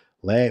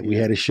 lad, we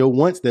Yeah. had a show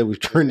once that was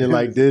trending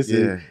like this, Yeah.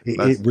 and it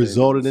Let's-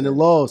 resulted in a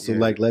loss. So Yeah.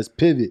 like, let's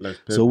pivot. Let's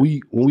So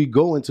pivot. when we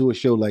go into a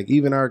show, like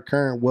even our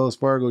current Wells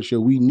Fargo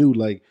show, we knew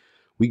like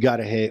we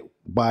gotta have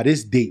by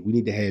this date, we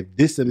need to have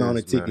this amount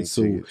of This amount tickets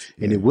of sold. tickets,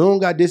 And yeah. if we don't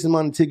got this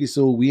amount of tickets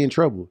sold, we in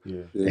trouble.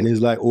 Yeah. Yeah. And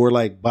it's like, or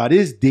like by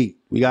this date,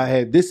 we gotta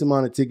have this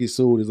amount of tickets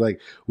sold. It's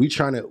like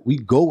we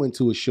go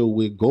into a show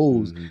with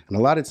goals, Mm-hmm. and a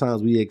lot of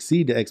times we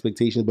exceed the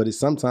expectations, but it's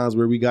sometimes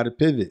where we gotta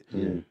pivot.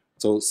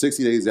 So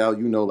 60 days out,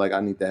 you know, like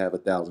I need to have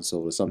 1,000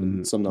 sold or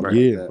something, some number Right.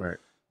 like Yeah. that. Right.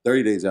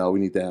 30 days out,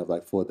 we need to have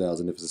like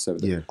 4,000 if it's a 7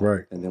 day. Yeah.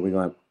 Right. And then we're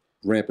going to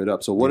ramp it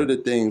up. So what are the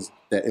things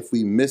that if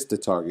we miss the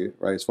target,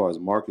 right, as far as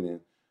marketing,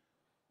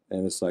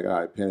 and it's like, all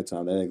right, panic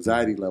time, that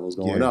anxiety level's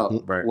going Yeah,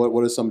 up. right.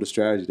 What are some of the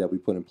strategies that we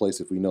put in place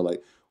if we know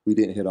like we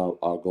didn't hit our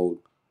goal?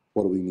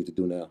 What do we need to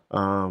do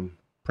now?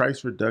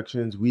 Price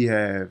reductions.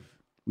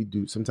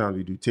 Sometimes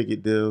we do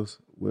ticket deals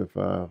with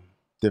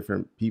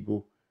different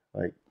people,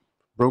 like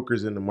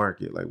brokers in the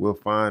market. Like we'll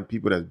find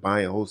people that's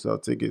buying wholesale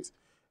tickets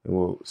and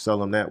we'll sell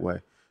them that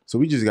way. So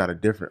we just got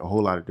a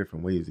whole lot of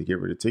different ways to get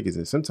rid of tickets.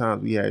 And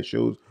sometimes we had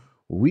shows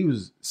where we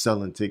was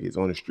selling tickets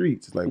on the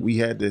streets. Like we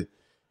had to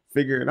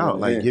figure it out,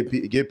 like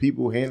get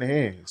people hand to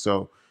hand.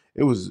 So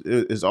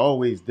it's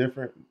always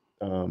different,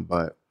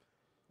 but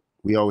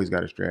we always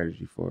got a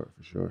strategy for it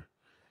for sure.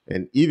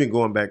 And even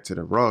going back to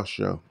the Ross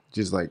show,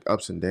 just like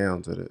ups and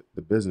downs of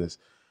the business,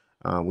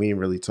 we didn't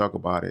really talk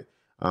about it.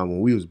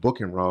 When we was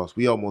booking Ross,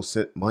 we almost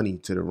sent money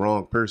to the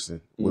wrong person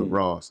with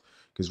Ross,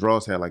 because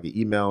Ross had like an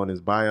email in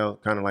his bio,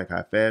 kind of like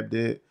how Fab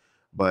did.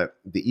 But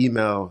the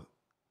email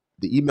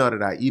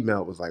that I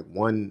emailed was like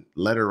one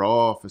letter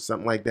off or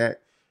something like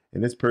that.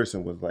 And this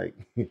person was like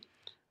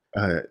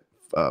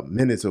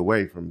minutes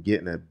away from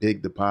getting a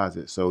big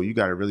deposit. So you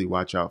got to really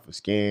watch out for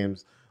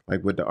scams,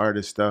 like with the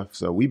artist stuff.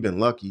 So we've been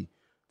lucky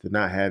to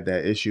not have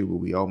that issue, but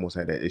we almost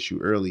had that issue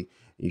early.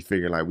 And you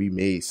figure like we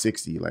made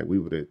 60, like we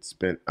would have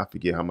spent, I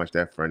forget how much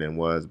that front end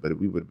was, but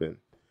we would have been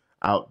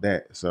out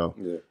that. So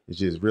it's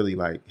just really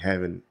like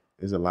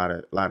there's a lot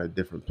of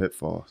different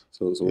pitfalls.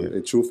 So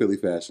in true Philly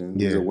fashion,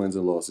 these are wins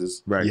and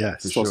losses. Right. Yeah.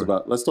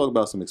 Let's talk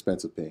about some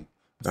expensive pain.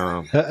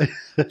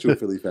 True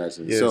Philly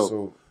fashion. Yeah,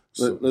 so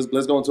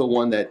let's go into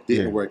one that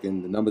didn't work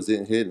and the numbers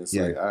didn't hit, and it's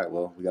like, all right,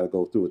 well, we got to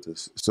go through with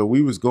this. So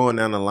we was going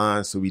down the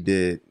line. So we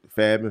did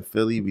Fab in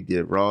Philly, we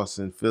did Ross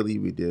in Philly,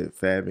 we did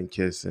Fab and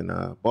Kiss in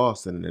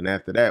Boston, and then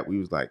after that we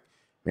was like,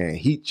 man,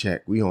 heat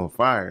check, we on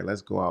fire.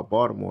 Let's go out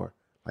Baltimore.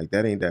 Like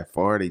that ain't that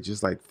far. They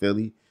just like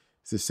Philly.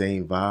 It's the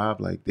same vibe.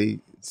 Like they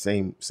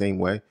same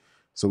way.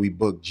 So we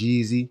booked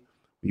Jeezy.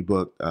 We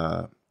booked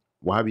YBS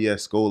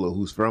Scola,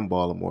 who's from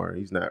Baltimore.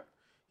 He's not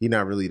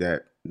really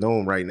that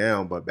known right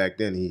now, but back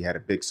then he had a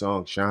big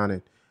song,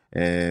 Shining.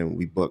 And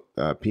we booked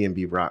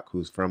PNB Rock,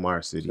 who's from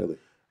our city. Really?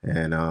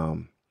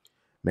 And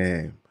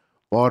man,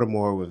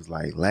 Baltimore was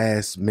like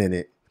last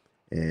minute,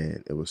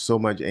 and it was so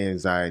much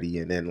anxiety.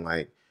 And then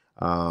like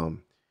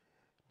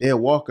they'll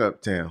walk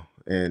uptown,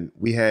 and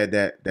we had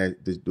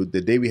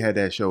the day we had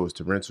that show was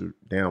torrential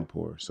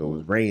downpour, so it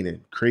was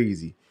raining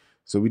crazy.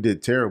 So we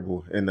did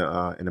terrible in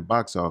the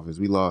box office.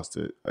 We lost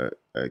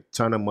a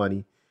ton of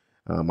money.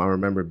 I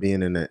remember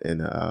being in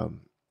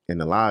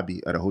the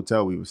lobby at a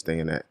hotel we were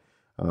staying at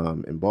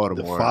in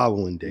Baltimore. The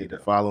following day. The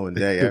following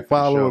day. The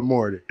following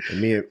morning.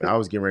 And I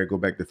was getting ready to go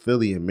back to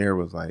Philly, and Mir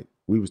was like,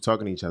 we was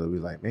talking to each other. We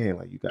was like, man,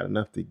 like you got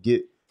enough to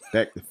get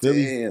back to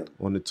Philly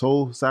on the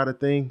toll side of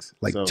things.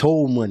 Like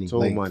toll money. Toll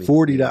like money.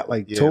 $40.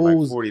 Like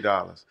tolls. Like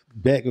 $40.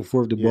 Back and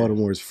forth to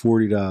Baltimore is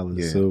 $40.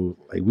 Yeah. So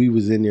like we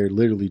was in there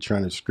literally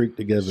trying to scrape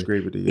together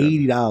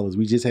 $80.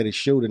 We just had a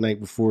show the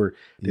night before.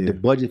 The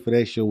budget for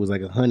that show was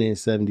like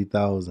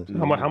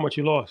 $170,000. How much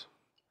you lost?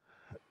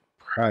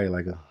 Probably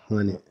like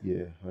 100.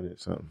 Yeah, 100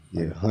 something.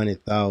 Like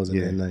 100,000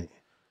 that night.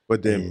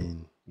 But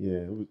then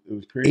it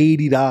was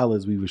crazy.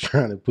 $80 we was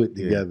trying to put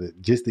together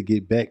just to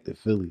get back to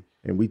Philly.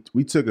 And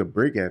we took a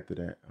break after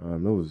that.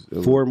 It was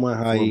 4 month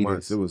hiatus. 4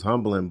 months. It was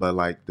humbling, but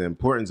like the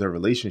importance of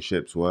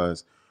relationships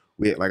was,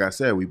 like I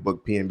said, we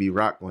booked PNB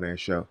Rock on that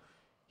show.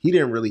 He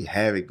didn't really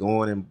have it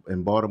going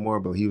in Baltimore,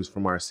 but he was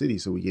from our city,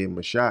 so we gave him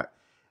a shot,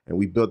 and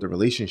we built a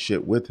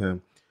relationship with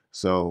him.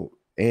 So,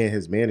 and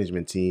his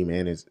management team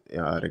and his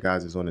the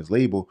guys that's on his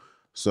label.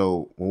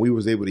 So when we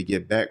was able to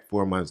get back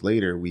 4 months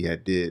later, we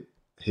had did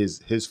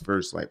his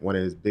first, like one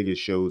of his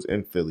biggest shows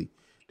in Philly.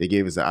 They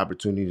gave us the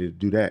opportunity to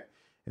do that.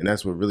 And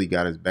that's what really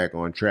got us back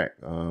on track.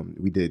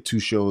 We did 2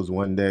 shows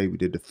one day. We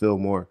did the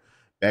Fillmore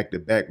back to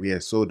back. We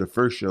had sold the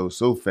first show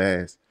so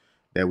fast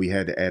that we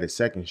had to add a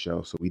second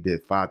show. So we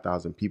did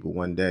 5,000 people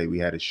one day. We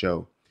had a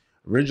show.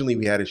 Originally,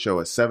 we had a show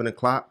at 7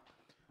 o'clock.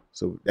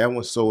 So that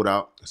one sold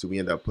out. So we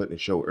ended up putting a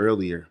show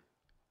earlier.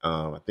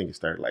 I think it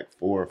started like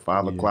 4 or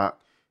 5 o'clock.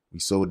 We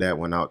sold that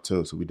one out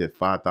too. So we did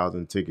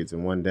 5,000 tickets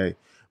in one day.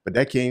 But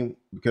that came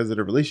because of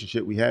the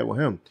relationship we had with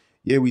him.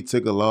 Yeah, we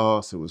took a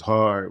loss. It was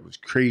hard. It was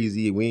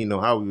crazy. We didn't know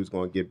how we was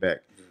going to get back.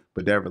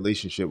 But that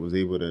relationship was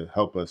able to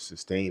help us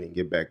sustain and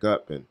get back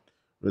up and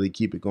really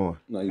keep it going.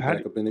 Now you're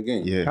back up in the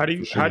game. Yeah. How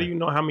do you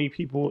know how many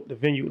people the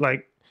venue,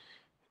 like,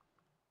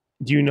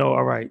 do you know,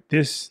 all right,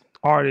 this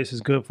artist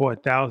is good for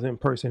 1,000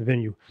 person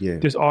venue. Yeah.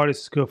 This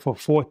artist is good for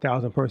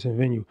 4,000 person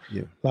venue.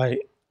 Yeah.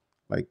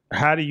 Like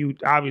how do you,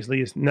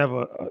 obviously it's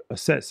never a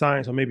set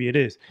science, or maybe it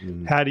is.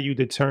 Mm-hmm. How do you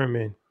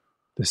determine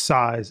the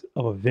size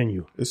of a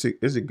venue? It's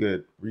a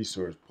good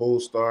resource.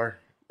 Polestar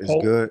is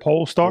good.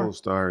 Polestar?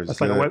 Polestar is That's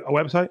good. like a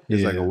website?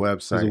 It's like a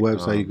website. It's a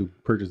website you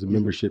could purchase a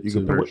membership to.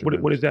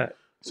 What is that?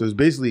 So it's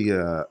basically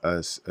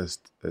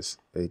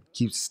it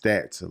keeps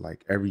stats of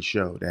like every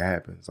show that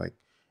happens. Like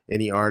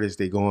any artist,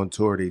 they go on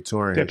tour, they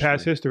touring Their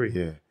past history.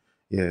 Yeah.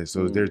 Yeah.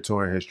 So it's their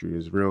touring history.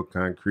 It's real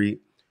concrete.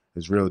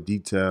 It's real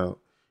detailed.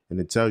 And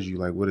it tells you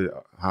like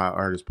how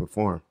artists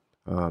perform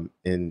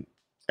in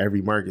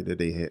every market that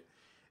they hit.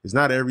 It's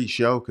not every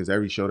show, because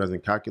every show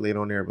doesn't calculate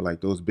on there, but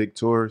like those big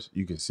tours,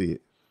 you can see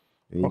it.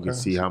 And you can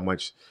see how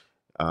much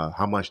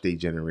they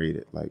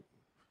generated, like,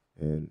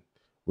 and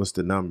what's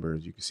the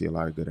numbers. You can see a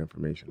lot of good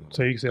information on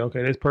So you can say,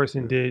 okay, this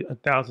person did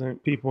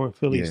 1,000 people in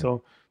Philly,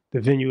 so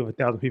the venue of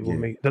 1,000 people would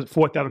make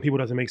 4,000 people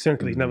doesn't make sense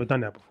because he's never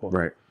done that before.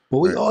 Right. But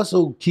we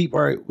also keep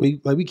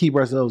we keep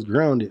ourselves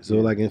grounded. So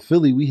like in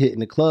Philly, we hitting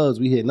the clubs,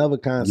 we hitting other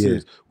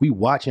concerts, we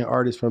watching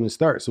artists from the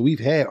start. So we've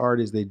had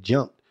artists that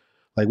jumped.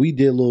 Like we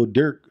did Lil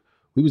Durk.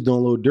 We was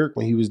doing Lil Durk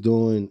when he was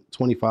doing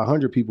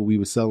 2,500 people. We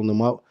was selling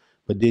them out.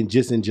 But then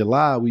just in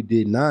July, we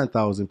did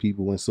 9,000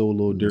 people and sold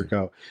Lil Durk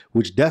out,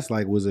 which that's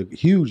like was a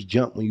huge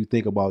jump when you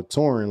think about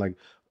touring. Like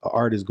an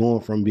artist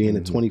going from being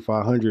a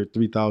 2,500,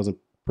 3,000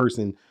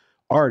 person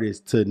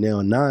artist to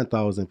now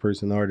 9,000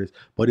 person artist.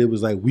 But it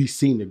was like we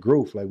seen the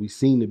growth, like we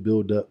seen the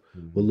build up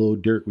with Lil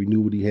Durk. We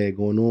knew what he had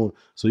going on,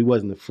 so he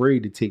wasn't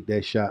afraid to take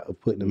that shot of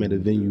putting him at a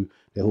venue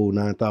that hold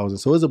 9,000.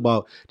 So it's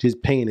about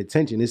just paying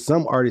attention. There's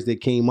some artists that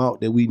came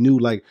out that we knew,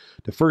 like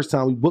the first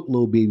time we booked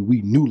Lil Baby,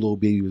 we knew Lil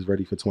Baby was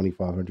ready for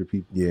 2,500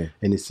 people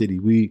in the city.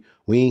 We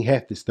ain't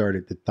have to start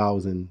at the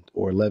 1,000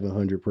 or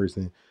 1,100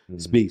 person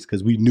space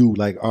because we knew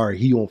like, all right,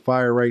 he on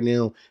fire right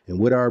now. And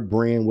with our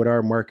brand, with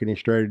our marketing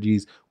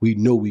strategies, we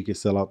know we can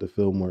sell out the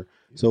Fillmore.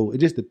 So it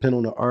just depends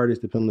on the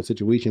artist, depends on the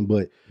situation.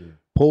 But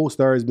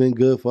Polestar has been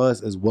good for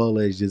us, as well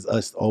as just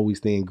us always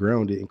staying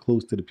grounded and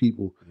close to the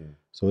people.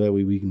 So that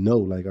way we can know,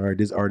 like, all right,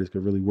 this artist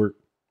could really work.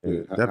 I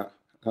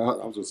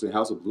was gonna say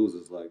House of Blues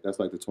is like that's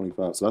like the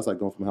 25. So that's like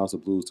going from House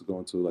of Blues to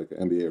going to like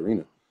an NBA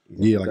arena.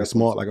 Yeah, like a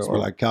small, like or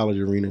like college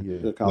arena,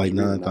 like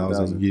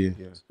 9,000. Yeah.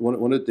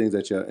 One of the things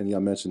that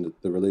y'all mentioned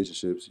the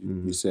relationships.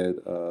 You said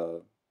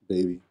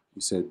Baby,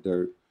 you said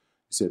Dirt,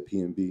 you said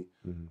P&B.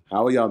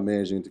 How are y'all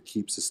managing to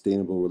keep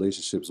sustainable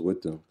relationships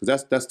with them?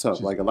 Because that's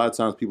tough. Like a lot of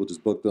times people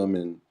just book them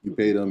and you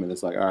pay them and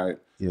it's like, all right,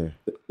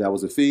 that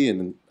was a fee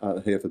and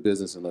then here for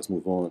business and let's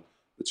move on.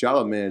 But y'all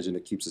are managing to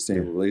keep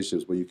sustainable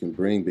relationships where you can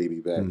bring Baby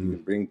back, you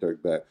can bring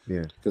Dirk back.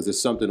 Because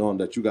there's something on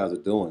that you guys are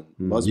doing.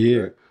 Must be,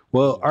 right?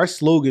 Well, our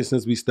slogan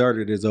since we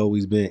started has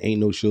always been "Ain't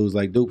no shows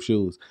like dope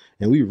shows,"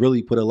 and we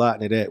really put a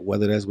lot into that.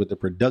 Whether that's with the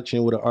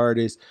production with the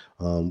artist,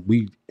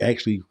 we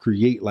actually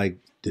create like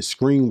the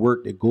screen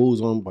work that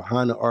goes on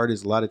behind the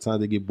artist. A lot of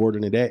times they get bored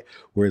into that,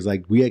 whereas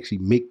like we actually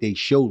make their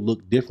show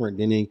look different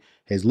than they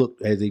has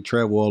looked as they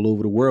travel all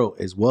over the world,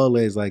 as well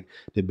as like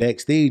the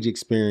backstage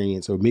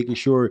experience or making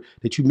sure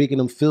that you're making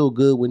them feel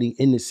good when they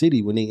in the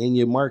city, when they in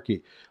your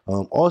market.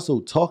 Also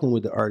talking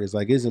with the artist,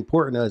 like it's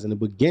important to us. In the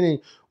beginning,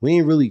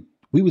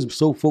 we was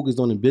so focused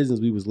on the business,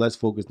 we was less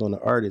focused on the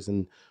artist.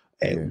 And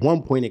at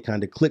one point it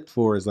kind of clicked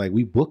for us, like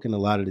we booking a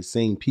lot of the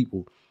same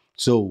people.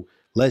 So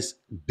let's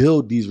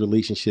build these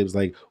relationships.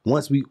 Like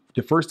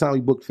the first time we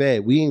booked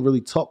Fab, we ain't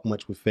really talk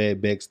much with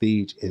Fab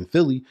backstage in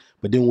Philly,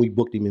 but then when we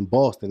booked him in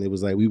Boston, it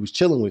was like we was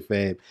chilling with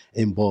Fab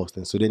in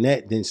Boston. So then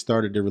that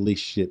started the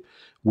relationship.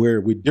 Where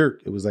with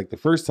Dirk, it was like the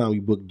first time we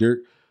booked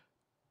Dirk,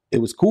 it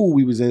was cool,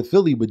 we was in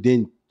Philly, but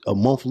then a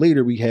month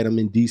later we had him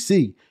in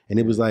DC. And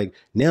it was like,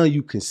 now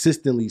you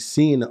consistently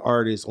seeing the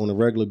artist on a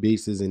regular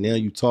basis and now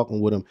you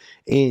talking with them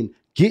and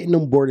getting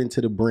them brought into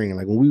the brand.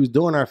 Like when we was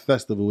doing our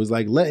festival, it was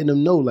like letting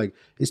them know, like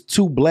it's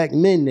two black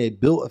men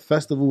that built a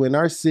festival in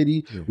our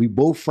city. We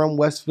both from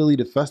West Philly.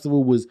 The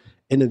festival was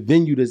in a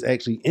venue that's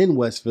actually in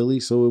West Philly.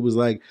 So it was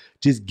like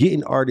just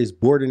getting artists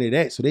brought into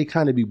that. So they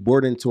kind of be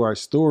brought into our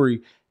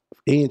story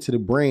and to the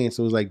brand.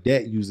 So it's like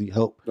that usually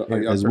help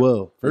as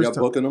well. Are y'all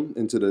booking them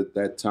into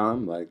that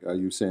time? Like, are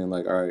you saying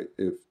like, all right,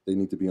 if they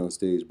need to be on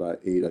stage by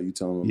 8, are you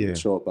telling them to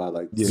show up by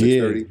like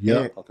 6:30?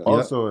 Yeah. Okay.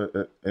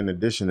 Also, in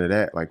addition to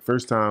that, like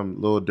first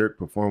time Lil Durk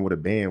performed with a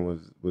band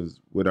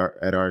was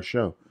at our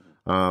show.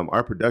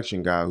 Our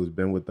production guy who's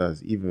been with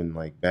us even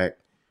like back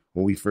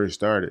when we first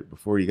started,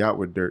 before he got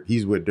with Durk,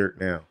 he's with Durk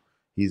now.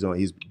 He's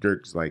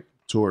Durk's like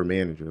tour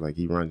manager. Like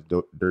he runs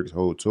Durk's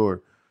whole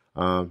tour.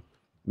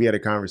 We had a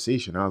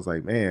conversation. I was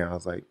like,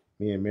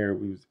 me and Mary,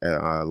 we was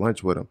at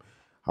lunch with him.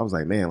 I was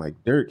like, man,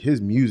 like Durk, his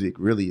music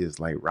really is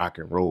like rock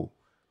and roll.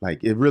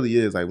 Like it really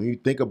is. Like when you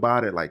think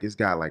about it, like it's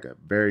got like a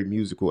very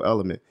musical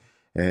element.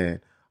 And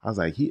I was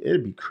like,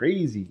 it'd be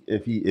crazy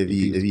if he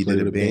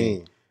did a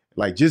band.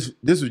 Like this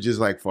was just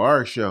like for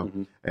our show.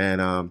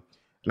 And I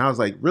was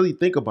like, really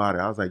think about it.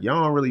 I was like,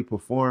 y'all don't really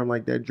perform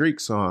like that Drake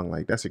song.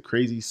 Like that's a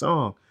crazy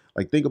song.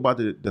 Like think about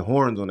the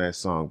horns on that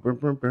song. Burr,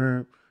 burr,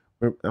 burr.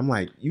 I'm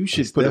like, you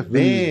should put a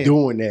band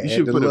doing that. You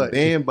should put a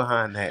band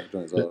behind that.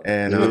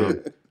 And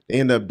they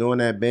end up doing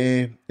that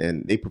band,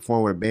 and they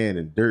perform with a band.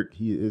 And Durk,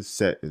 his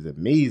set is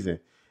amazing.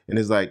 And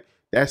it's like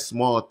that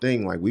small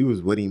thing. Like we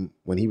was with him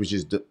when he was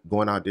just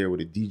going out there with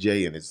a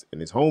DJ and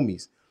his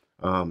homies.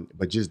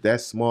 But just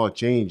that small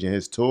change in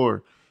his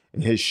tour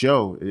and his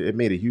show, it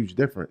made a huge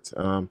difference.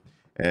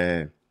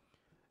 And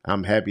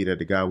I'm happy that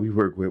the guy we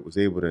work with was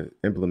able to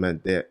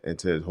implement that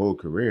into his whole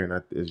career,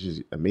 and it's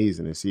just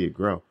amazing to see it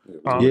grow.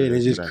 And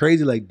it's just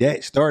crazy. Like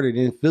that started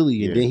in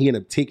Philly, and then he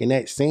ended up taking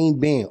that same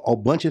band, a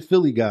bunch of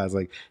Philly guys,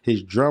 like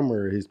his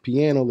drummer, his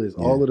pianist,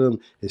 all of them,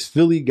 his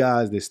Philly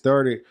guys that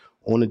started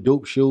on the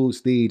Dope Show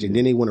stage, and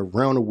then they went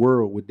around the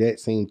world with that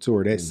same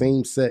tour, that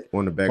same set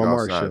on the Back from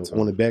Outside our show, tour.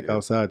 On the Back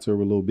Outside tour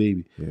with Lil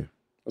Baby.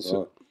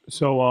 So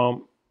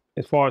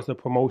as far as the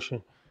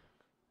promotion,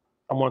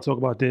 I want to talk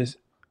about this.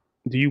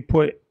 Do you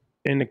put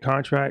in the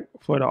contract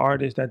for the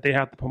artist that they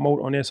have to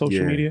promote on their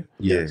social media?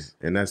 Yes.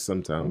 And that's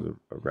sometimes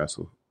a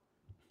wrestle.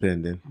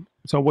 Depending.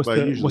 So what's But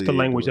the usually they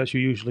language do it. that you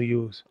usually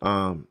use?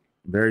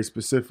 Very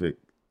specific.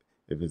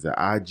 If it's an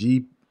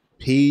IG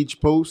page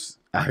post,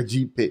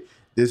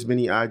 this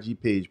many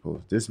IG page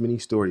posts, this many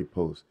story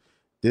posts,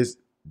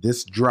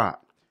 this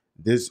drop,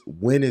 this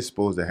when it's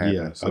supposed to happen.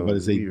 Yeah, so I'm about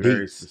to say be very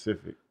dates.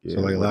 specific. Yeah,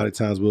 So like a lot of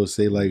times we'll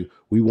say like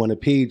we want a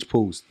page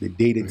post, the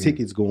day the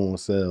tickets go on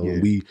sale, Yeah.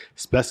 and we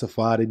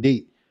specify the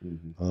date.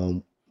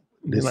 Mhm.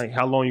 This- Like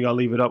how long you gotta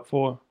leave it up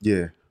for?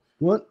 Yeah.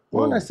 Won't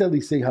Well, necessarily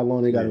say how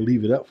long they got to yeah.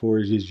 leave it up for.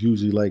 It's just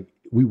usually like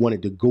we want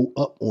it to go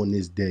up on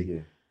this day, Yeah.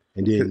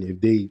 and then if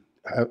they,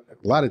 a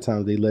lot of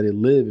times they let it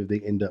live if they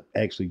end up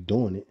actually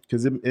doing it.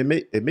 Because it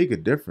make a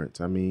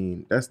difference. I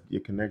mean, that's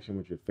your connection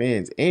with your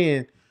fans.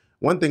 And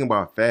one thing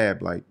about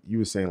Fab, like you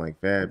were saying, like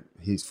Fab,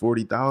 he's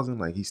 40,000,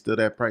 like he's still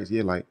that price.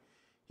 Yeah,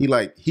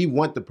 he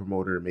want the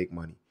promoter to make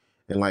money.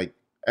 And like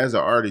as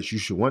an artist, you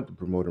should want the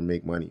promoter to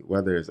make money.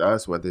 Whether it's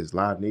us, whether it's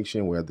Live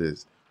Nation, whether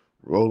it's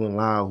Rolling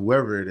Loud,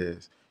 whoever it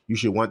is, you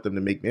should want them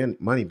to make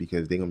money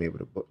because they're gonna be able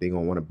to book, they're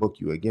gonna want to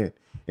book you again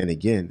and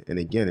again and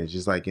again. It's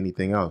just like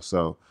anything else.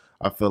 So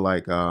I feel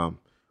like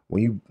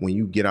when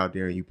you get out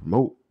there and you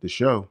promote the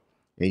show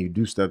and you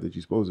do stuff that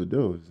you're supposed to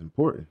do, it's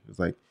important. It's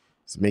like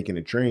it's making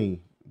the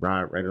train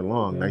ride right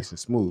along, nice and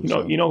smooth.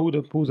 You know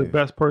who's the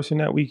best person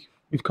that we've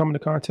come into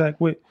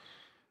contact with?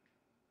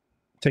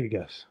 Take a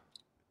guess.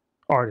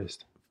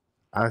 Artist.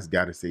 I just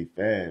gotta say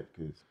Fab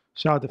because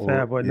Shout out to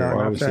Fab, but I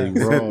not would say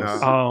Fab.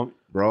 Ross.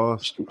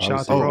 Ross. Shout out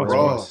to say Ross.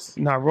 Ross.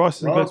 Nah, Ross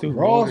is good too.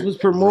 Ross was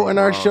promoting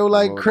our show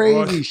like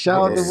crazy. Ross-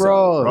 Shout out to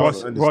Ross-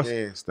 Ross.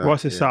 understands stuff.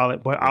 Ross is Yeah.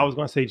 solid, but I was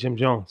gonna say Jim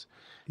Jones.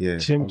 Yeah.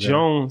 Jim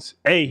Jones,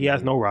 he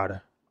has no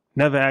rider.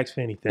 Never asked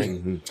for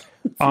anything.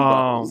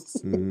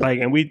 Mhm. Like,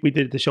 and we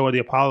did the show at the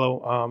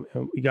Apollo,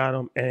 and we got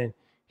him, and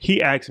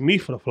he asked me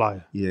for the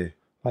flyer. Yeah.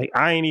 Like,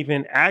 I ain't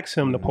even asked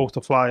him to post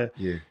a flyer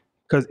Yeah.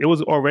 because it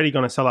was already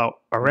gonna sell out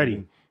already.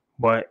 Mhm.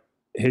 But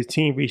his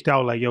team reached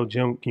out like, "Yo,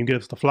 Jim, can you get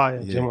us the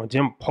flyer?" Yeah.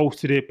 Jim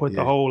posted it, put the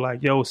Yeah. whole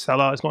like, "Yo,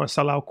 sell out. It's gonna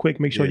sell out quick.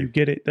 Make sure Yeah. you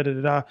get it." Da da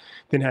da da.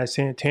 Then had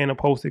Santana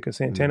posted because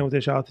Santana was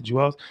there. Shout out to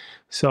Jewels.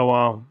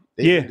 So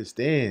They yeah,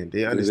 understand. They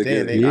get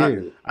understand. it.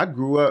 Yeah. I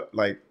grew up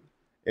like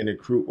in a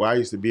crew. Well, I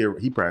used to be.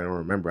 He probably don't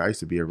remember. I used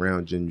to be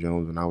around Jim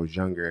Jones when I was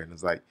younger, and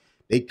it's like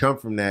they come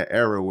from that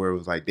era where it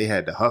was like they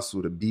had to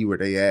hustle to be where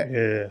they at.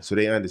 yeah. So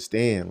they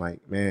understand. Like,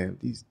 man,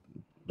 these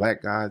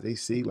black guys, they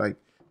see like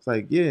it's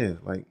like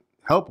like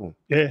help them.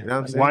 Yeah, You know what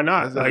I'm saying? why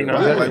not? That's Like, no,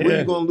 right. Like, what yeah.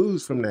 you gonna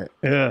lose from that?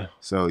 Yeah,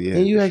 So yeah,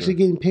 And you for actually sure.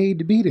 getting paid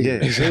to be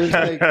there. Yeah. So it's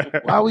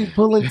like, why are we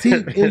pulling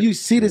teeth? And you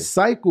see the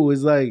cycle.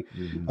 It's like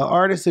Mhm. an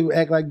artist who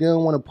act like they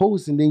don't want to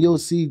post, and then you'll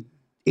see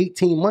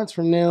 18 months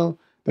from now,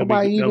 They'll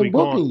nobody be- they'll be even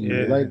booking gone. you.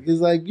 Yeah. Like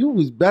it's like you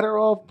was better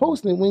off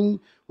posting when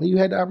you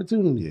had the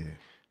opportunity. Yeah.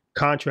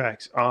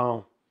 contracts.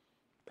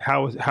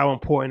 How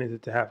important is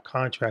it to have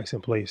contracts in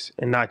place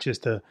and not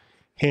just a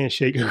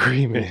handshake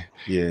agreement?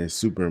 Yeah, it's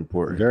super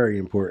important. Very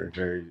important.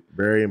 Very,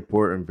 very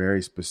important,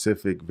 very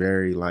specific,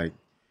 very like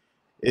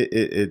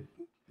it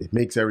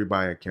makes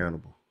everybody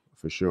accountable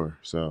for sure.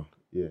 So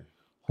yeah.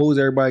 Holds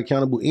everybody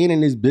accountable. And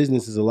in this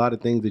business is a lot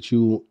of things that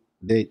you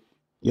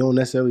don't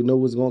necessarily know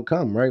what's gonna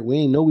come, right? We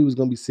ain't know we was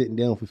gonna be sitting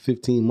down for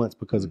 15 months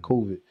because of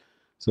COVID.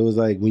 So it's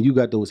like when you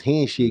got those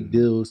handshake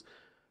deals,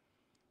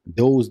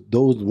 those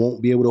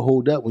won't be able to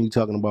hold up when you're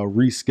talking about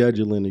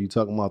rescheduling or you're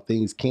talking about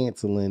things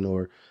canceling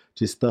or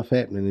just stuff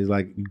happening. It's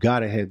like you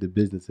gotta have the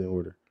business in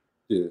order.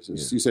 Yeah, so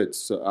you said.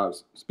 So I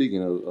was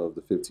speaking of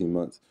the 15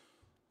 months.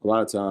 A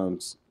lot of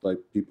times, like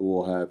people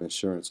will have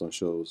insurance on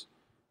shows.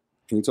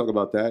 Can you talk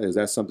about that? Is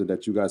that something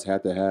that you guys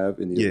have to have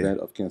in the Yeah. event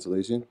of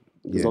cancellation?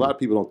 Because Yeah. a lot of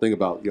people don't think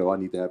about, I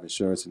need to have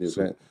insurance in the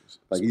event.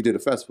 Like you did a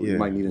festival, Yeah. you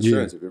might need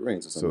insurance if it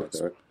rains or something like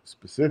that, right?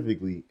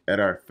 Specifically at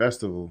our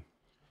festival,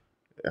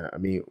 I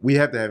mean, we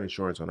have to have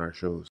insurance on our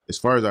shows. As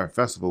far as our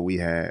festival, we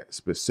had a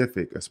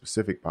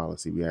specific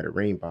policy. We had a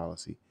rain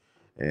policy,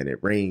 and it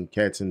rained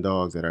cats and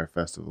dogs at our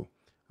festival.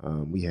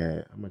 We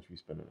had how much we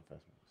spent on the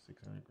festival?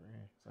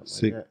 $600,000,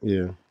 something like that.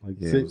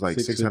 Yeah, It was like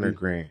 600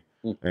 grand.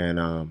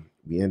 And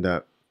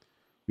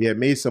we had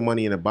made some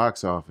money in the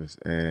box office,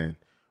 and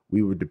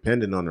we were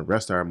dependent on the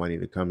rest of our money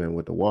to come in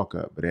with the walk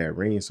up, but it had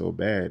rained so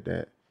bad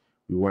that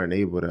we weren't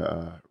able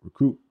to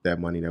recruit that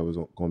money that was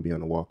going to be on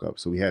the walk up.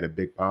 So we had a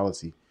big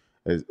policy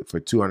for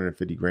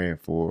 250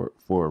 grand for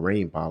a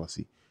rain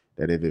policy,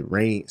 that if it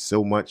rained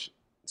so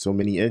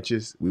many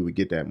inches, we would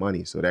get that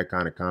money. So that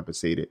kind of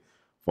compensated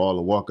for all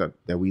the walk up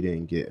that we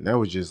didn't get. And that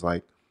was just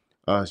like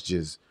us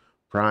just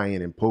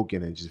prying and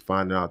poking and just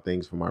finding out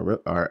things from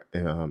our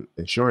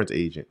insurance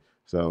agent.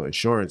 So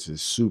insurance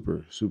is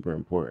super, super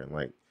important.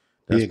 Like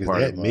that's because part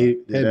that of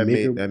made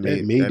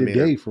the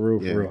day for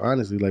real.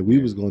 Honestly, like we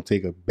was gonna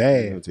take a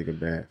bath take a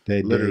bath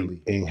that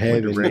literally day and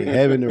with the rain.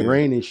 having the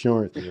rain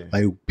insurance. Yeah.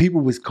 Like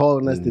people was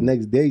calling us the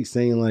next day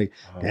saying like,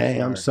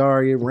 "Dang, I'm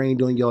sorry it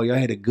rained on y'all. Y'all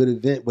had a good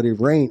event, but it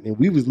rained." And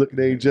we was looking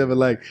at each other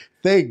like,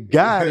 "Thank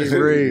God it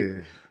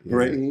rained."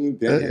 Rain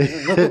down.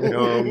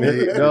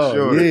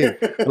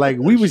 Like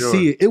we would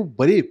see it,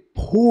 but it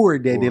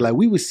poured that day. Like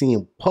we were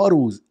seeing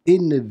puddles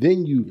in the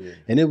venue,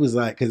 and it was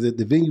like because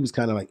the venue was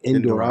kind of like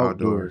indoor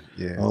outdoor.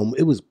 Yeah,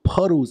 it was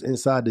puddles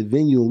inside the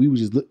venue, and we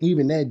was just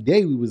even that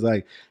day we was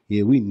like,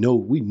 yeah, we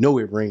know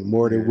it rained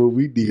more than what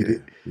we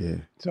needed. Yeah.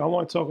 So I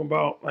want to talk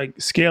about like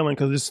scaling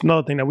because it's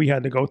another thing that we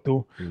had to go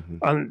through.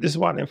 This is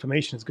why the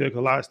information is good because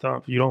a lot of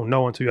stuff you don't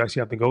know until you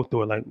actually have to go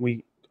through it. Like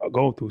we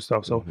go through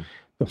stuff. So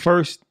the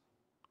first,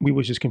 we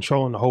was just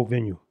controlling the whole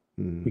venue.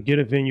 We get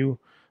a venue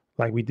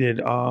like we did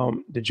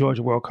the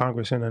Georgia World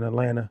Congress Center in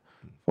Atlanta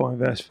for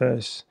Invest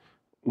Fest.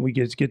 We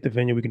get the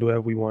venue. We can do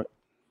whatever we want.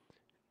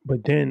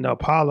 But then the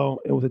Apollo,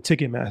 it was a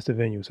Ticketmaster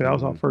venue. So that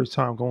was our first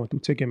time going through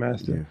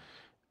Ticketmaster.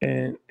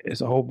 And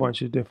it's a whole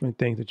bunch of different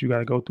things that you got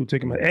to go through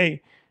Ticketmaster.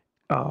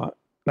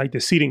 Like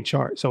the seating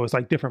chart. So it's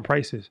like different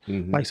prices.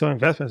 Like so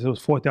InvestFest, it was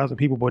 4,000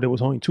 people, but there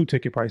was only 2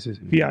 ticket prices,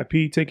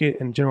 VIP ticket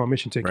and general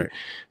admission ticket. Right.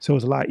 So it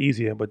was a lot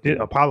easier. But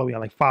Apollo, we had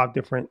like 5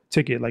 different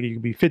tickets. Like it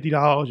could be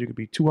 $50, you could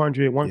be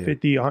 $200,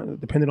 $150, $100,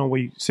 depending on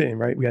where you're sitting,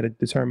 right? We had to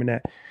determine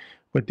that.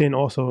 But then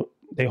also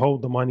they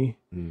hold the money.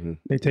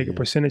 They take a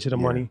percentage of the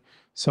money.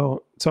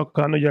 So cause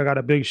I know y'all got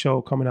a big show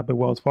coming up at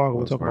Wells Fargo.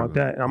 We'll talk about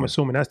that. And I'm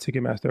assuming that's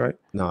Ticketmaster, right?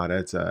 No,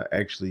 that's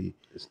actually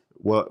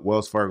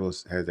Wells Fargo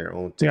has their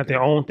own. They got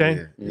their own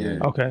thing? Yeah.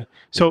 Okay.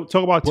 So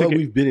talk about Well, ticket.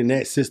 we've been in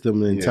that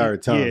system the entire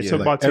time. Yeah, talk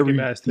about every,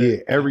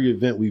 Ticketmaster. every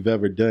event we've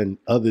ever done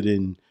other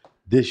than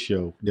this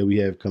show that we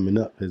have coming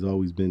up has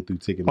always been through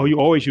Ticketmaster. Oh, you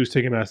always use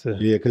Ticketmaster?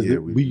 Yeah, because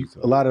we use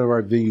a lot of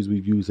our venues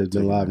we've used has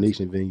been Live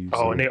Nation venues.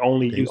 Oh, and they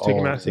only use all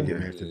Ticketmaster?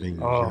 Ticketmaster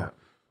venues.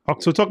 Oh,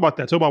 so talk about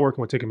that. Talk about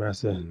working with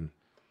Ticketmaster.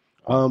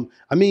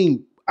 I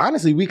mean,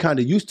 honestly, we kind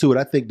of used to it.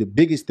 I think the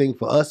biggest thing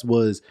for us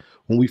was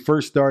when we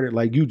first started,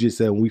 like you just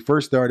said, when we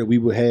first started, we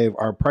would have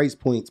our price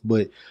points,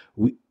 but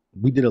we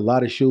did a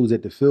lot of shows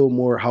at the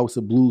Fillmore, House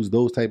of Blues,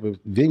 those type of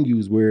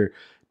venues where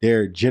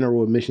they're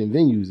general admission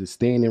venues, it's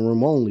standing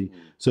room only.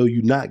 So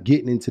you're not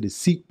getting into the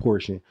seat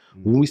portion.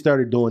 When we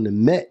started doing the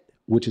Met,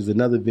 which is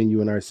another venue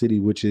in our city,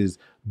 which is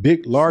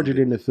larger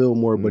than the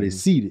Fillmore, but it's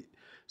seated.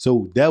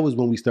 So that was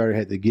when we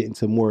had to get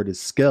into more of the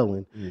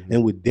scaling.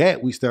 And with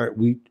that,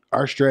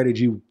 our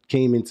strategy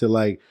came into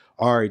like,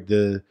 all right,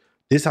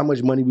 this how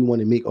much money we want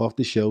to make off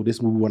the show. This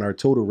is what we want our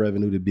total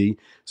revenue to be.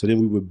 So then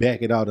we would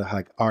back it out of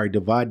like, all right,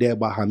 divide that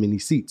by how many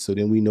seats. So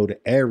then we know the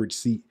average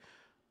seat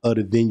of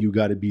the venue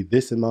got to be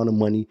this amount of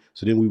money.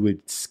 So then we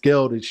would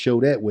scale the show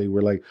that way.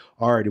 We're like,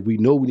 all right, if we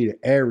know we need an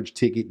average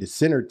ticket, the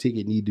center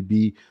ticket need to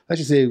be, let's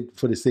just say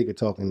for the sake of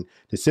talking,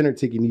 the center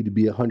ticket need to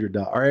be $100.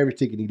 Our average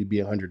ticket need to be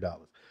 $100.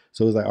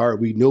 So it's like, all right,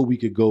 we know we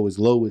could go as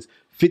low as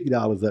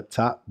 $50 up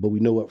top, but we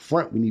know up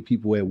front we need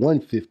people at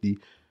 $150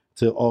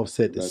 to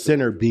offset the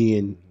center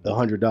being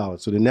 $100.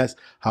 So then that's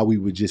how we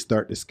would just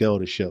start to scale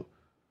the show.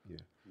 Yeah.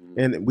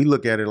 And we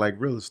look at it like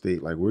real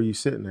estate, like where are you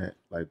sitting at?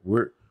 Like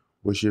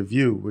what's your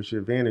view? What's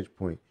your vantage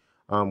point?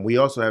 We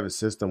also have a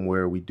system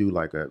where we do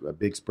like a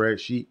big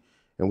spreadsheet,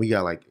 and we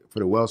got like for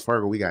the Wells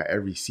Fargo, we got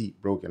every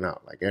seat broken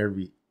out, like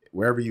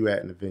wherever you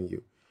at in the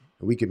venue.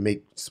 And we can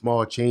make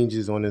small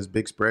changes on this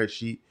big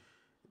spreadsheet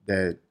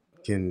that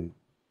can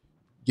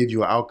give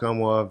you an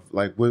outcome of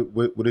like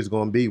what it's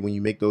going to be when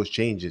you make those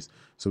changes.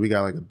 So we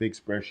got like a big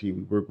spreadsheet.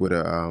 We work with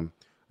a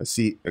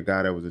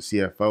guy that was a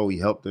CFO. He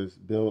helped us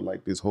build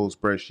like this whole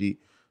spreadsheet.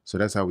 So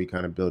that's how we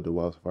kind of build the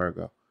Wells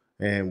Fargo,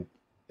 and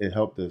it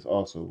helped us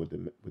also with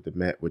the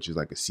Met, which is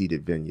like a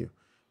seated venue,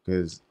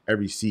 because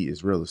every seat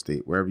is real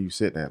estate wherever you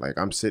sitting at. Like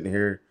I'm sitting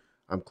here,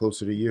 I'm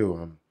closer to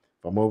you.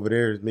 If I'm over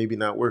there, it's maybe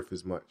not worth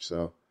as much.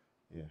 So.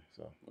 Yeah,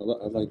 so I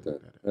like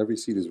that. Every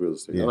seat is real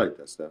estate. I like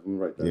that stuff. I'm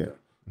gonna write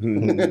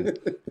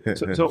that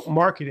So down. so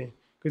marketing,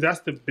 because that's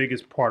the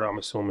biggest part, I'm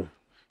assuming.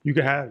 You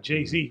could have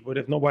Jay-Z, but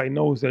if nobody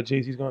knows that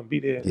Jay-Z's going to be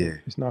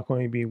there, it's not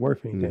going to be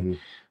worth anything.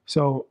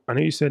 So I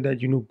know you said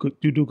that you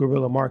do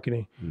guerrilla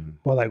marketing,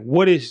 but like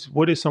what is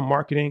some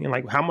marketing, and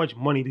like how much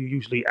money do you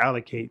usually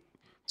allocate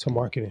to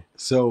marketing?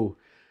 So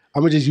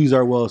I'm gonna just use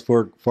our Wells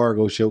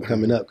Fargo show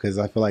coming up because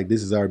I feel like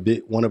this is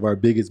one of our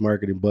biggest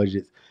marketing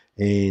budgets.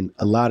 And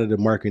a lot of the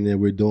marketing that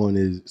we're doing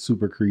is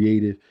super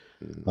creative.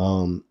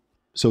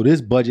 So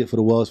this budget for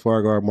the Wells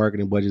Fargo, our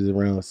marketing budget is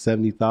around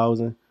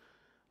 $70,000.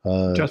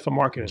 Just for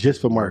marketing.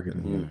 Just for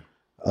marketing.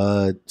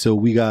 So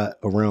we got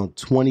around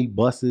 20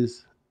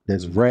 buses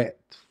that's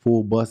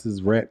full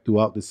buses wrapped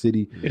throughout the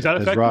city. Is that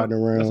effective? Riding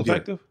around. That's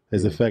effective?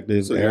 It's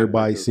effective. So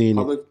everybody's seeing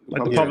it.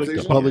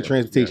 The public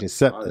transportation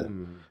SEPTA.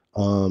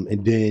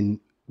 And then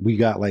we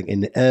got like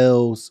in the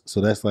L's, so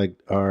that's like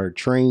our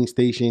train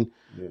station.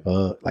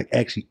 Like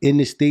actually in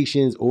the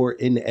stations or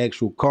in the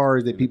actual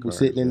cars that people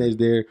sitting in as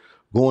they're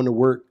going to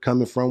work,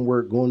 coming from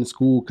work, going to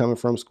school, coming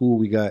from school.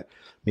 We got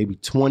maybe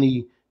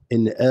 20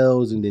 in the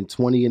L's and then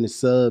 20 in the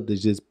sub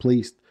that's just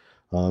placed,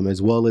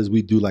 as well as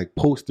we do like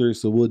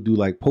posters. So we'll do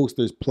like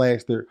posters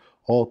plastered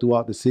all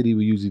throughout the city.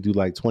 We usually do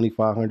like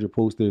 2,500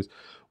 posters.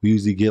 We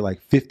usually get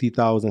like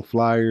 50,000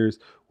 flyers.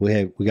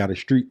 We got a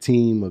street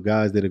team of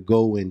guys that'll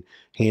go and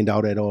hand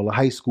out at all the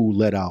high school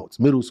let outs,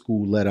 middle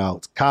school let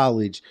outs,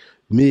 college,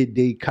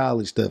 midday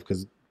college stuff,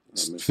 because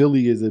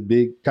Philly is a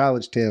big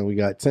college town. We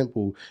got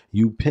Temple,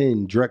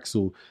 UPenn,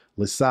 Drexel,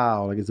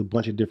 LaSalle. Like it's a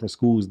bunch of different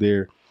schools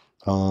there.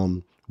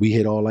 We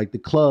hit all like the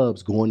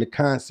clubs, going to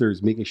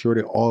concerts, making sure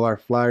that all our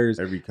flyers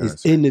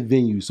is in the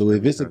venue. So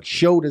if it's a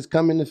show that's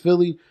coming to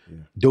Philly,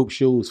 Dope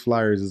Shows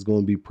flyers is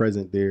going to be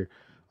present there,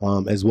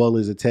 as well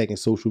as attacking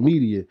social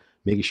media,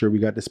 making sure we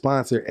got the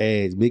sponsor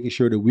ads, making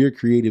sure that we're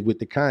creative with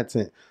the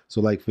content. So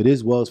like for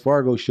this Wells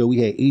Fargo show, we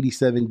had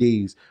 87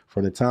 days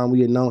from the time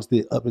we announced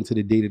it up until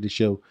the date of the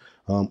show.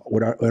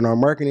 In our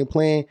marketing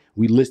plan,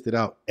 we listed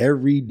out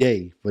every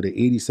day for the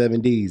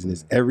 87 days, and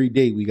it's every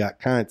day we got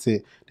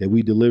content that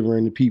we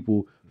delivering to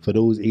people for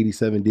those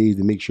 87 days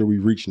to make sure we're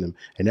reaching them.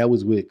 And that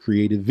was with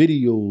creative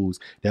videos.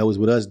 That was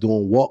with us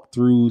doing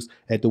walkthroughs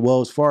at the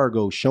Wells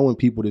Fargo, showing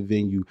people the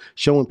venue,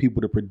 showing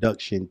people the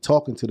production,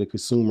 talking to the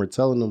consumer,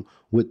 telling them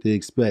what to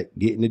expect,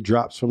 getting the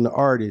drops from the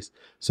artist.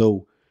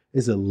 So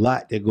it's a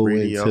lot that go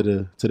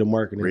into the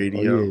marketing.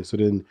 Radio. Oh, yeah. So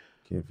then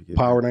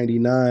Power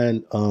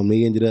 99,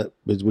 they ended up,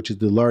 which is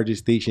the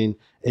largest station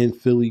in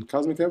Philly.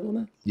 Cosmic Kev on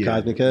that? Yeah,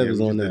 Cosmic Kev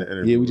is on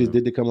that. Yeah, we just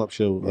did the Come Up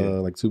show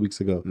like 2 weeks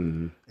ago.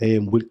 Mm-hmm.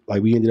 And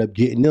we ended up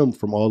getting them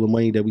from all the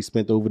money that we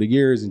spent over the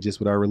years, and just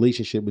with our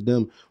relationship with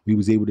them, we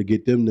was able to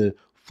get them to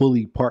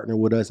fully partner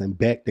with us and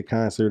back the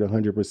concert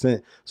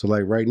 100%. So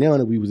like right now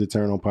that we was a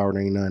turn on Power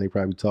 99, they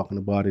probably talking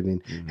about it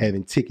and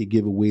having ticket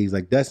giveaways.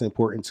 Like that's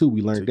important too.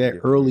 We learned that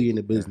early in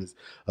the business.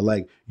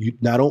 Like you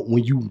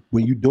when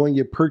you doing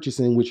your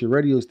purchasing with your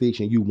radio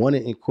station, you want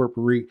to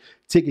incorporate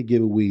ticket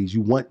giveaways.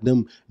 You want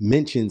them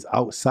mentions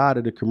outside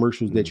of the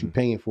commercials that you're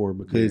paying for,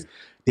 because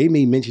they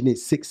may mention it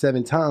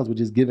 6-7 times with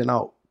just giving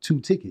out 2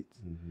 tickets.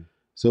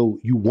 So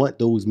you want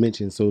those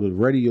mentions. So the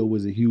radio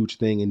was a huge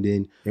thing.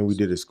 And we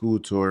did a school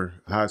tour,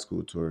 high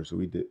school tour. So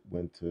we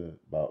went to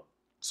about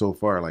so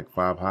far like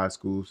 5 high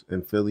schools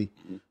in Philly.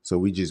 So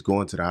we just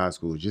go into the high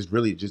schools, just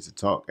to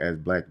talk as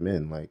black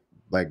men, like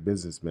black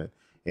businessmen.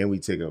 And we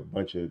take a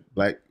bunch of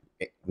black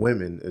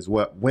women as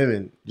well,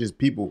 just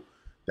people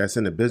that's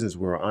in the business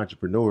world,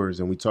 entrepreneurs.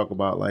 And we talk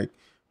about like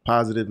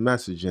positive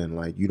messaging.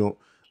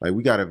 Like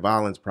we got a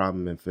violence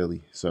problem in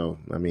Philly. So,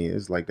 I mean,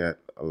 it's like that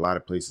a lot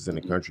of places in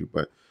the country,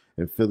 but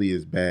in Philly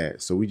is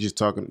bad. So we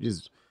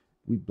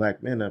we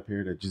black men up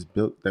here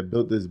that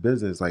built this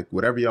business. Like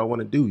whatever y'all want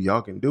to do,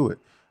 y'all can do it.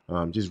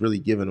 Just really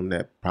giving them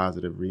that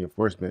positive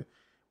reinforcement.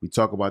 We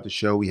talk about the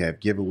show. We have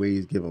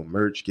giveaways, give them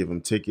merch, give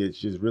them tickets,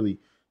 just really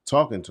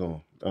talking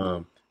to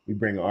them. We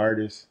bring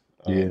artists.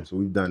 So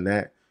we've done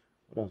that.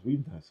 What else?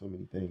 We've done so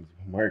many things.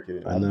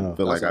 Marketing. I know.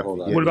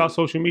 What about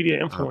social media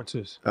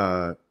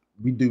influencers?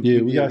 We do.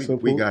 Yeah, we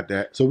got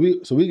that. So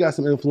we got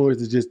some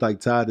influencers just like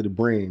tied to the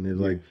brand. It's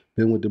like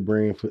been with the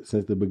brand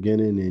since the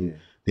beginning, and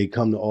they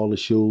come to all the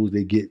shows.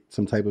 They get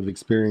some type of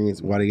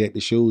experience while they at the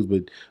shows.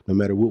 But no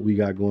matter what we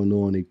got going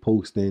on, they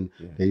posting.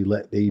 They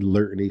alert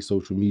in their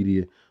social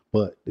media.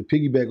 But the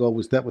piggyback off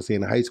what Steph was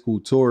saying, the high school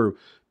tour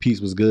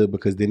piece was good,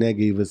 because then that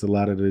gave us a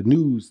lot of the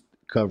news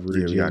coverage.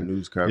 Yeah, we got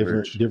news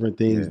coverage, different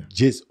things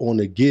just on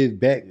the give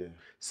back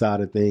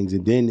side of things.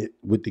 And then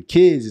with the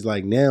kids, it's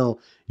like now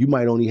you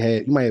might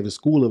have a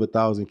school of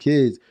 1,000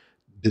 kids.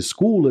 The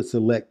school will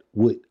select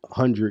what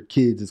 100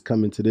 kids is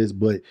coming to this,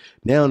 but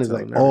now it's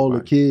like all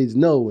the kids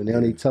know, and now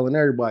they telling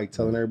everybody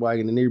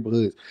in the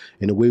neighborhoods.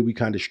 And the way we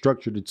kind of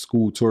structured the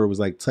school tour was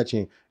like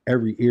touching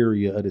every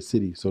area of the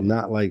city. So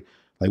not like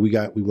we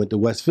went to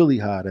West Philly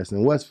High, that's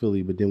in West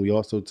Philly, but then we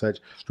also touched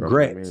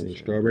Gratz and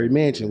Strawberry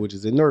Mansion, which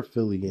is in North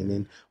Philly, and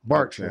then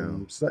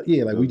Bartram. So,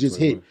 we just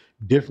hit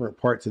different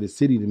parts of the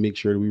city to make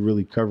sure that we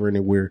really covering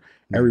it where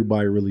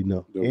everybody really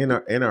know.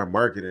 And our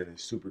marketing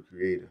is super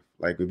creative.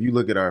 Like if you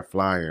look at our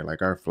flyer,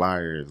 like our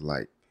flyer is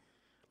like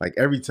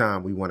every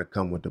time we want to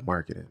come with the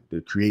marketing,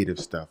 the creative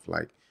stuff,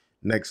 like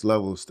next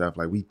level stuff.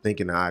 Like we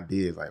thinking the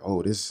ideas like,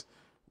 oh, this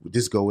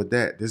go with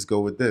that, this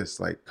go with this,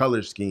 like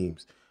color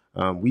schemes.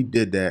 We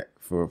did that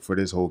for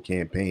this whole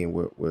campaign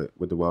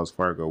with the Wells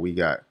Fargo. We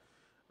got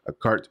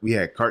we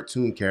had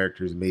cartoon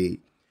characters made,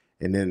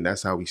 and then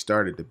that's how we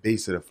started the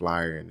base of the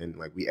flyer, and then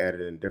like we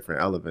added in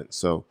different elements.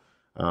 So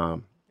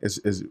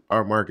it's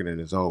our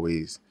marketing is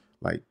always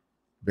like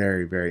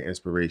very, very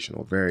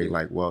inspirational, very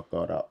like well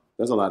thought out.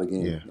 That's a lot of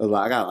game. Yeah.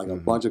 I got like a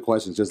bunch of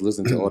questions just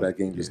listening to all that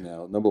game just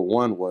now. Number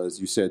one was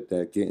you said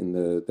that getting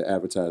the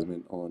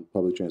advertisement on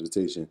public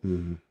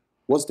transportation.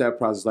 What's that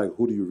process like?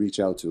 Who do you reach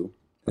out to?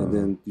 And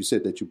then you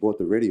said that you bought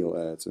the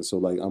radio ads. And so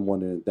like I'm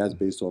wondering, that's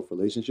based off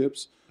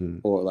relationships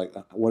or like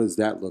what does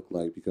that look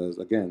like? Because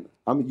again,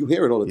 I mean you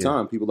hear it all the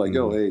time. People like,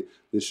 yo, hey,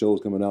 this show's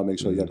coming out, make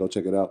sure you gotta go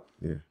check it out.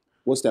 Yeah.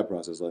 What's that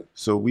process like?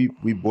 So we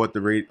bought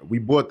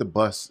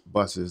the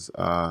buses.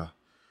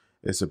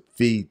 It's a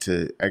fee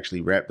to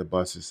actually wrap the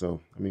buses. So,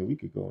 I mean, we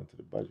could go into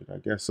the budget, I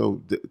guess.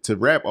 So, to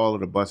wrap all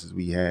of the buses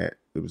we had,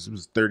 it was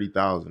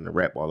 $30,000 to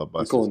wrap all the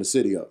buses. You're calling the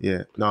city up?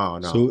 Yeah. No.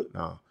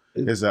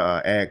 It's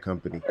a ad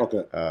company.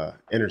 Okay.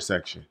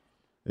 Intersection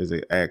is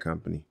an ad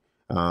company.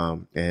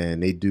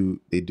 And they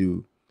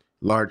do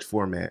large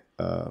format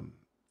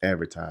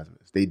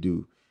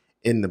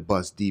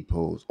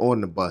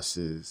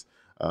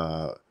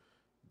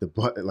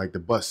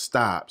the bus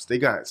stops. They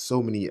got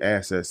so many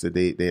assets that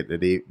they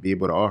be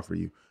able to offer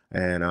you,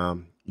 and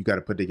you got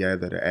to put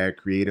together the ad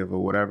creative or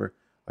whatever.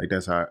 Like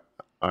that's our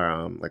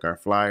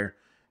flyer,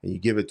 and you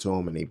give it to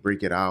them, and they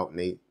break it out and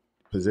they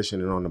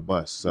position it on the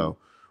bus. So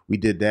we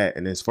did that.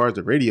 And as far as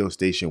the radio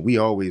station, we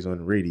always on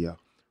the radio.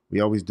 We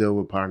always deal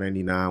with Power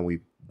 99.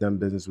 We've done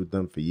business with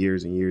them for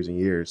years and years and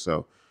years.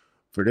 So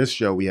for this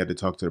show, we had to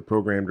talk to the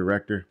program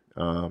director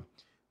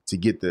to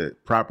get the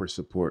proper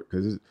support,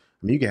 because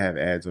you can have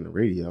ads on the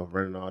radio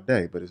running all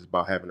day, but it's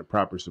about having the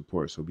proper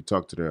support. So we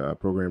talked to the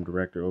program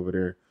director over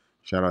there.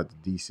 Shout out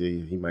to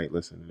DC. He might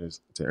listen to this,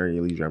 to Earn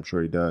Your Leisure. I'm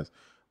sure he does.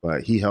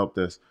 But he helped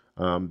us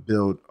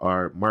build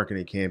our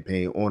marketing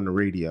campaign on the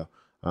radio.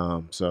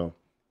 So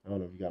I don't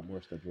know if you got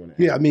more stuff you want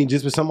to add. Yeah, I mean,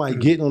 just with somebody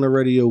getting on the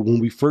radio, when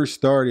we first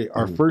started,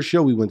 our first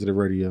show, we went to the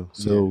radio.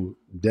 So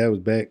that was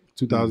back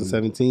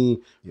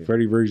 2017.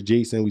 Freddie versus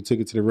Jason, we took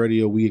it to the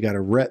radio. We got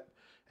a rep.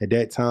 At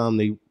that time,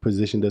 they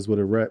positioned us with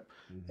a rep.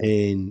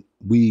 And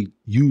we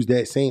use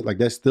that same, like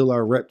that's still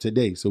our rep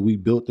today. So we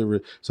built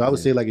so I would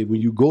say, like, when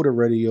you go to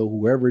radio,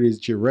 whoever it is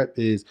that your rep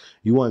is,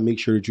 you want to make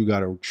sure that you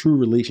got a true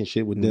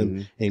relationship with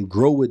them and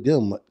grow with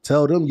them.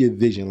 Tell them your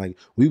vision. Like,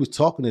 we was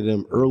talking to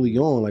them early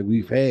on. Like,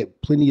 we've had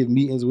plenty of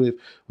meetings with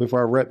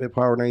our rep at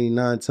Power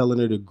 99, telling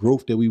her the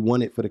growth that we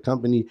wanted for the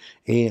company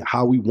and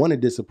how we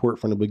wanted this support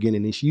from the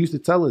beginning. And she used to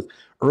tell us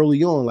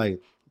early on,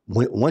 like,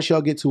 once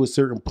y'all get to a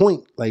certain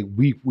point, like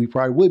we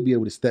probably would be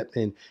able to step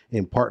in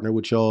and partner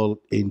with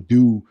y'all and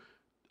do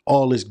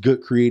all this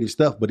good creative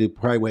stuff, but it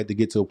probably would have to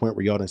get to a point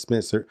where y'all done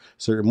spent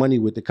certain money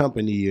with the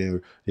company,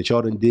 or that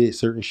y'all done did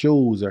certain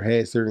shows or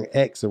had certain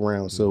acts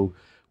around. So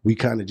we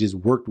kind of just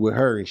worked with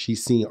her, and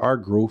she's seen our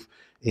growth,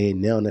 and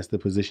now that's the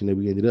position that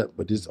we ended up.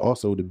 But this is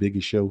also the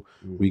biggest show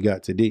we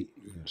got to date.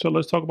 So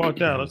let's talk about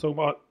that. Let's talk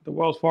about the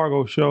Wells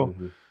Fargo show.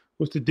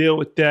 What's the deal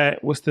with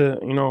that? What's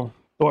the,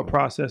 thought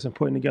process in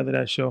putting together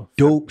that show?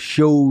 Dope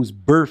Show's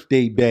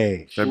birthday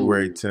bash.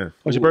 February 10th.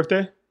 What's your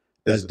birthday?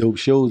 That's Dope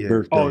Show's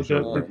birthday. Oh,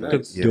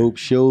 Dope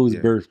Show's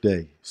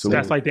birthday. So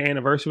that's like the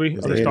anniversary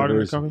of the start of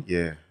the company?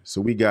 Yeah.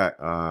 So we got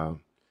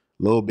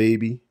Lil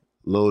Baby,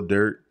 Lil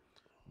Durk,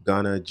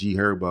 Gunna, G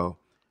Herbo,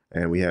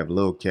 and we have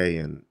Lil K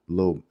and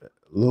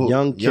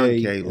Young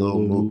K, Lil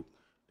Mook.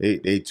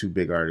 They two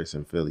big artists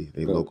in Philly.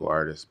 They local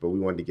artists, but we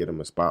wanted to get them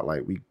a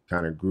spotlight. We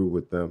kind of grew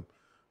with them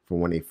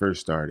from when they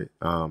first started.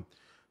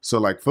 So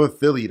like for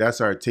Philly,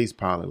 that's our taste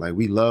palette. Like,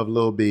 we love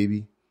Lil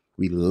Baby,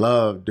 we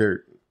love Durk,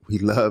 we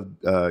love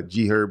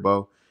G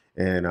Herbo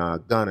and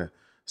Gunna.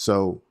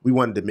 So we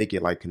wanted to make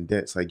it like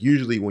condensed. Like,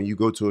 usually when you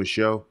go to a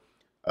show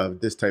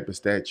of this type of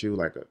statue,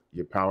 like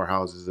your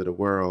powerhouses of the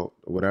world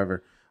or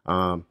whatever,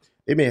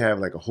 they may have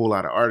like a whole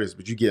lot of artists,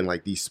 but you're getting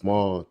like these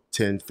small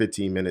 10,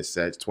 15 minute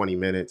sets, 20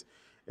 minutes.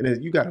 And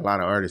then you got a lot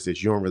of artists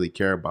that you don't really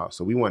care about.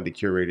 So we wanted to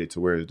curate it to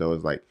where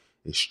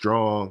it's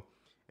strong,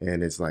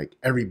 and it's like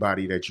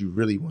everybody that you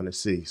really want to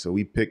see. So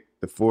we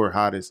picked the 4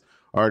 hottest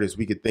artists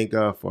we could think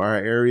of for our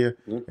area,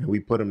 and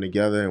we put them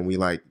together, and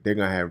they're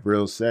going to have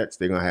real sets.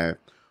 They're going to have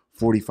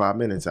 45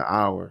 minutes, an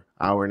hour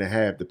and a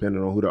half,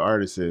 depending on who the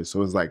artist is.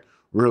 So it's like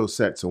real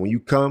sets. So when you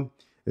come,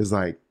 it's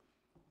like,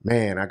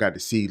 man, I got to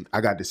see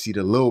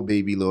the Lil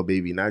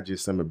Baby, not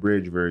just some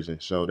abridged version.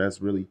 So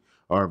that's really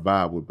our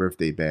vibe with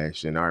Birthday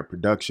Bash. And our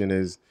production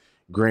is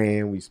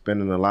grand. We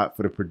spending a lot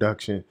for the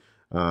production.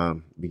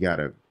 We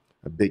got a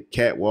big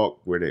catwalk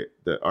where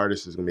the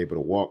artist is gonna be able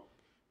to walk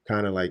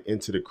kind of like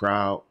into the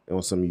crowd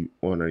on some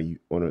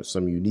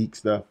unique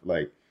stuff,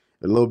 like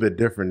a little bit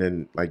different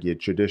than like your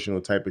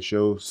traditional type of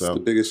show. So it's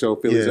the biggest show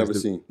Philly's ever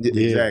seen.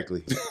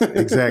 Exactly,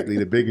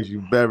 the biggest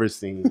you've ever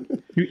seen.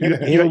 You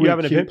have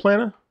an event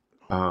planner?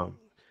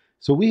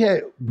 So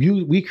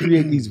we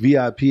create these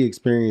VIP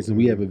experiences, and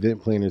we have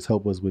event planners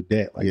help us with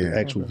that, like the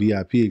actual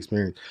VIP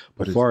experience.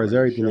 But as far as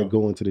everything that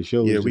go into the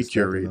show, we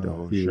curate the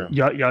whole show.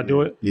 Y'all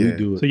do it? We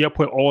do it. So y'all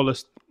put all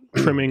the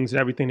trimmings and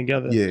everything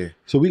together? Yeah.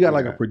 So we got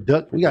like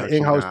we got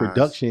in-house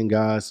production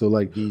guys. So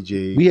like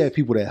DJs. We have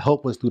people that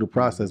help us through the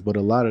process, but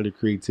a lot of the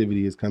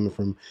creativity is coming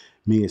from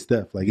me and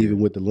Steph. Like even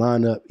with the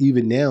lineup,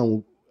 even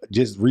now,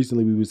 just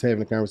recently we was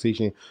having a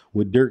conversation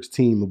with Dirk's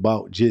team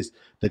about just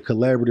the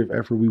collaborative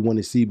effort we want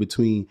to see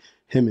between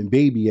him and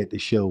Baby at the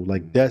show.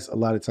 Like that's a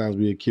lot of times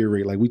we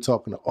curate. Like we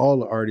talking to all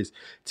the artist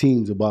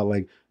teams about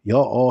like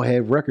y'all all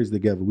have records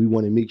together. We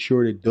want to make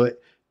sure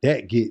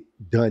that get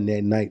done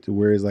that night to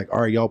where it's like,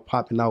 all right, y'all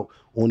popping out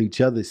on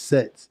each other's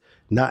sets,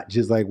 not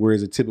just like where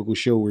it's a typical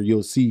show where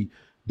you'll see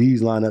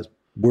these lineups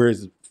where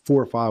it's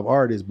 4 or 5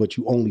 artists, but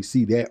you only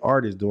see that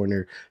artist during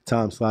their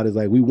time slot. Is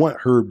like we want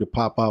Herb to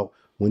pop out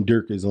when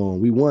Dirk is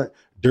on. We want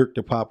Dirk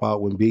to pop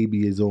out when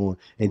Baby is on,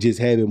 and just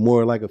have it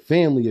more like a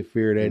family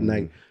affair that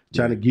night,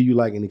 trying to give you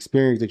like an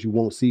experience that you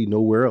won't see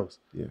nowhere else.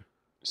 Yeah.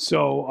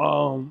 So,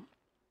 all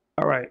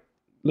right,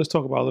 let's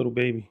talk about Little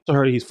Baby. I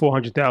heard he's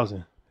 400,000.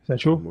 Is that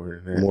true?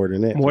 More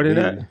than that. More than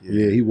that?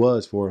 Yeah, he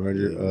was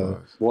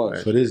 400.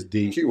 What? For this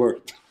deep.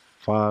 Keyword.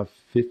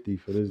 550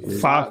 for this deep.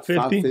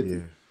 550? Yeah.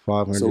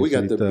 500. So we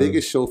got the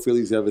biggest show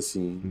Philly's ever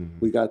seen.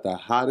 We got the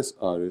hottest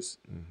artists.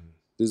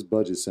 This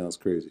budget sounds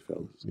crazy,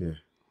 fellas. Yeah.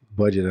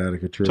 budget out of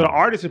control. So the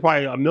artist is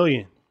probably $1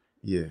 million.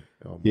 Yeah.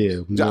 Almost. yeah,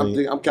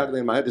 I'm calculating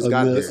in my head. This a,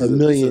 guy, mil- this a is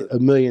million, this is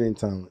 $1 million in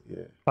talent. Yeah.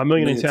 $1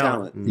 million in million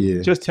talent.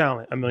 Yeah, Just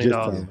talent, $1 million.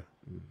 Just talent.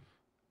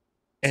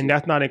 And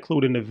that's not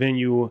including the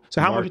venue. So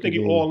how much you think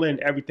you Marketing. all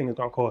in everything is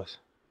gonna cost?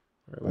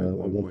 Right,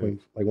 like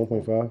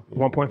 1.5.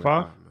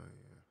 1.5?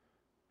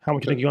 How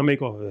much you think you're gonna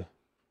make off of it?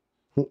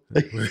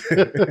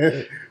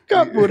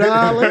 Couple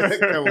dollars.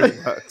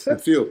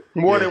 Few.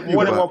 More than you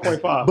about-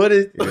 1.5. But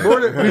it's more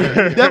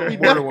than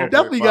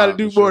definitely got to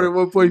do more than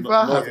North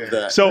 1.5. of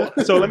that.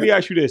 So let me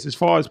ask you this: as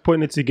far as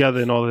putting it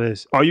together and all of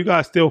this, are you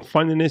guys still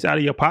funding this out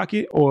of your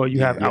pocket, or you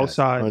have yes,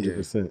 outside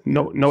 100%.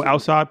 no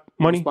outside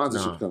money?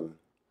 Sponsorship Nah. coming.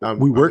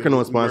 We working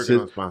on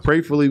sponsorships.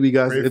 Prayfully, we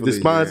got if the Prayfully,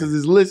 sponsors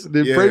is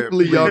listening. Yeah,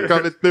 Prayfully, y'all please.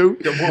 coming through.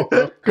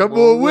 Come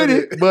on with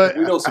it. But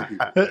We know some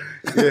people.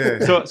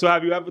 Yeah. So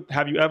have you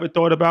ever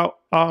thought about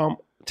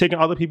taking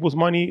other people's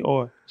money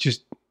or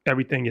just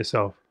everything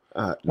yourself,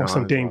 No, or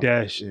some it's Dame all-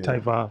 Dash yeah.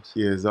 type vibes?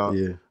 Yeah, it's all.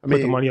 yeah, I Put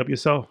the mean, money up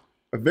yourself.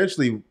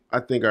 eventually, I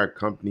think our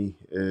company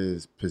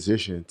is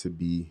positioned to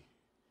be,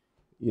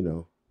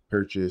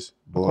 purchased,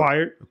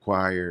 bought,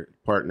 acquired,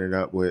 partnered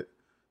up with.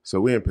 So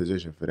we're in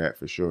position for that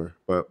for sure.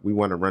 But we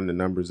want to run the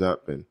numbers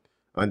up and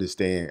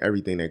understand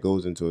everything that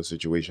goes into a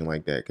situation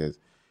like that. Because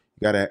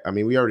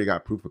we already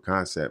got proof of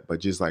concept, but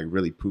just like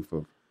really proof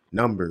of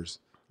numbers.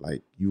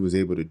 Like you was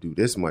able to do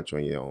this much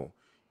on your own.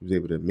 You was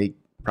able to make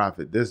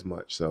profit this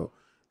much. So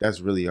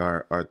that's really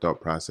our thought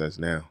process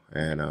now.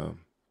 And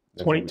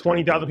that's what we try to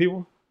 20,000 do.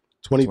 people.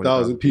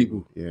 20,000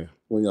 people. Yeah.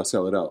 When y'all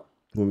sell it out.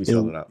 When we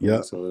sell it out.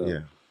 Yeah. Sell it out. Yeah.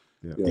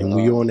 Yeah, And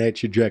we on that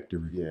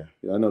trajectory. Yeah.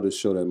 Yeah, I know this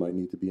show that might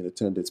need to be in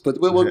attendance, but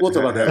we'll talk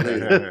about that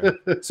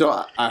later.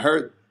 So I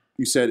heard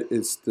you said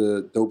it's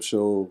the Dope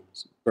Show's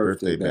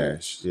birthday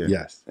bash. Yeah.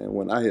 Yes, And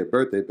when I hear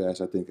birthday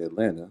bash, I think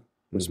Atlanta,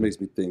 which Mm-hmm.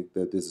 makes me think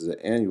that this is an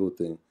annual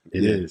thing.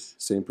 it is.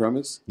 Same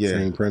premise? Yeah.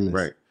 Same premise.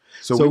 Right.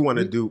 So we want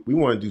to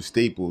do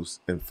staples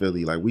in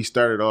Philly. Like we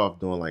started off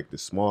doing like the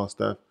small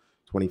stuff,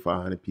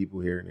 2,500 people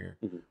here and there,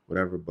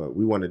 whatever. But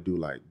we want to do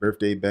like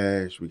birthday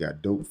bash. We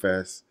got Dope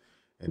Fest,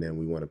 and then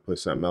we want to put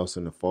something else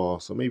in the fall.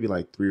 So maybe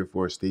like 3 or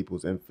 4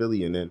 staples in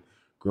Philly, and then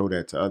grow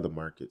that to other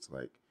markets.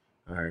 Like,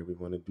 all right, we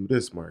want to do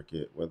this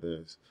market, whether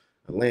it's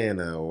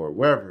Atlanta or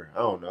wherever. I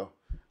don't know.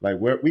 Like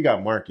we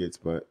got markets,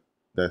 but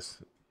that's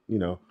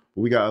but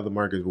we got other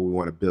markets where we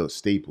want to build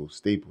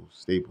staples.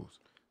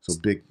 So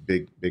big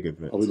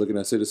events. Are we looking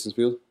at Citizens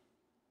Field?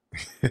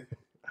 100%.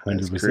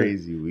 That's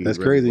crazy. That's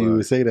crazy. You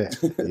would say that.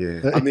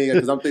 Yeah. I mean,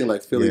 because I'm thinking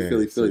like Philly, Yeah,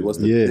 Philly. What's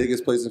the yeah.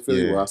 biggest place in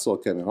Philly Yeah. where I saw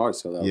Kevin Hart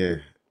sell out? Yeah.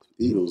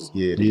 Eagles.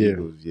 Yeah. The Yeah.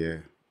 Eagles. Yeah.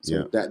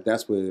 So Yeah.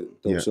 that's where Yeah.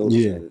 those shows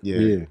Yeah, are.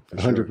 yeah, for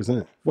sure.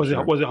 100%.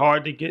 Was it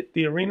hard to get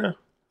the arena?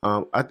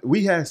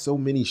 We had so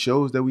many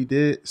shows that we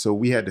did, so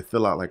we had to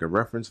fill out like a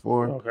reference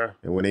form. Okay.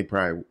 And when they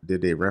probably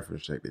did their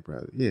reference check, they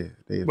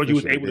But you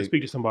was able to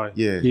speak to somebody.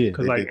 Yeah. Yeah.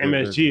 Because they like did their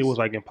MSG, it business. was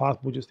like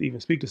impossible just to even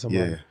speak to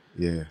somebody.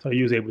 Yeah. So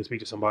you was able to speak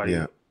to somebody.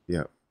 Yeah.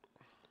 Yeah.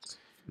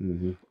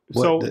 Mm-hmm.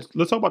 So What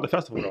let's talk about the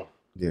festival though.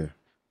 Yeah.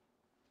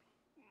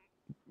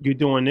 You're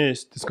doing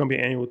this. This is gonna be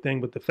an annual thing,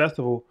 but the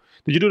festival.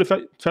 Did you do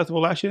the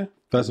festival last year?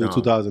 Festival No.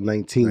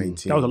 2019.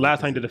 19. That was the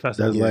last time you did the That's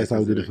festival. the last time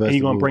we did the festival. And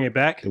you gonna bring it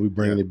back? And we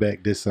bringing it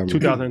back this summer.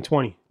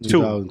 2022.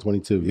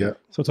 2022. Yeah.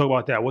 So talk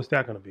about that. What's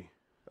that gonna be?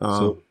 So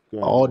go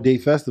ahead. all day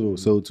festival.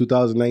 So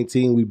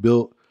 2019, we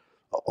built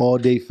an all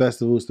day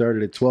festival.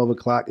 Started at 12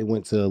 o'clock. It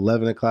went to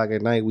 11 o'clock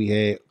at night. We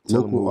had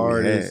Tell 'em local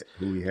artists.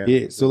 who we had.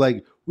 Yeah. So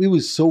like we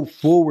was so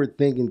forward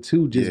thinking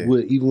too. Just Yeah.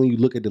 with even when you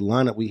look at the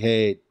lineup we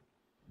had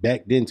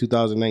back then,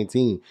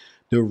 2019,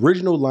 the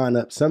original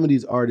lineup. Some of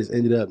these artists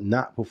ended up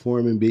not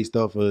performing based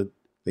off of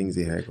things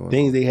they had going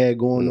things on. they had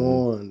going Mhm.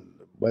 on,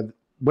 but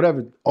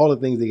whatever, all the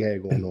things they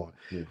had going on.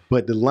 Yeah.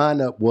 But the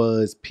lineup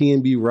was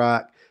PNB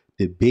Rock,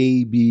 The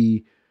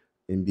Baby,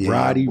 NBA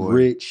Roddy Youngboy.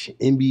 Rich,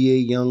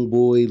 NBA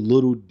Youngboy,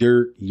 Little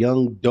Dirk,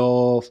 Young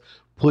Dolph,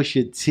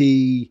 Pusha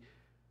T,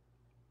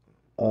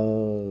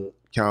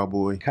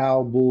 Cowboy.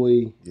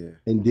 Cowboy, Yeah.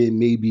 and then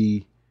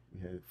maybe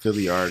We had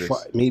Philly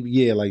artists.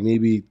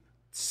 maybe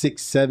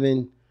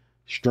 6-7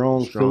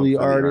 strong Philly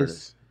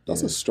artists.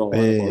 That's Yeah. a strong Yeah.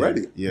 lineup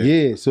already. Yeah.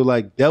 Yeah, so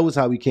like that was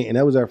how we came, and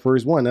that was our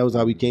first one. That was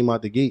how we came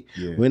out the gate.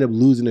 Yeah. We ended up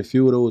losing a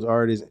few of those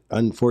artists.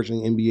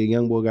 Unfortunately, NBA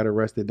Youngboy got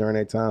arrested during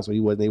that time, so he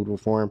wasn't able to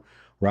perform.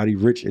 Roddy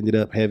Rich ended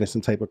up having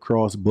some type of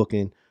cross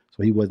booking,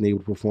 so he wasn't able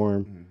to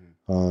perform.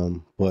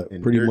 But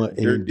And pretty Dirk, much, Dirk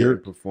and didn't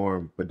Dirk,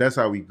 perform, but that's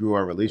how we grew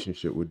our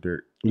relationship with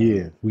Dirk.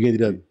 yeah, we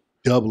ended up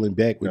doubling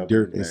back with Doubling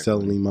Dirk and back,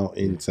 selling right. him out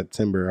in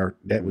September.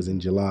 That was in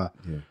July,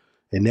 Yeah.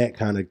 and that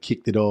kind of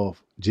kicked it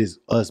off. Just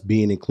us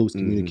being in close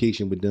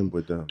communication with them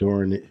With them.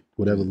 during it,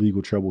 whatever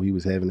legal trouble he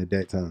was having at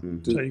that time.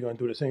 Mhm. So you're gonna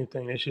do the same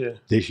thing this year.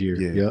 This year,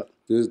 Yeah.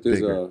 yep.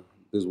 Bigger.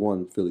 There's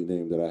one Philly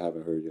name that I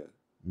haven't heard yet.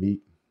 Meek.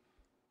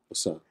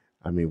 What's up?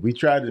 I mean, we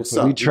tried to. What's put-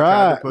 up? We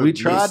tried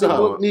put to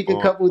book Meek a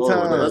couple Oh, no,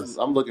 times. that's-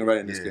 I'm looking right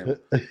in this camera.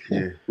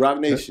 Yeah. Rock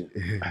Nation.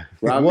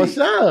 Rock What's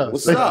Meek. up?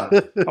 What's up?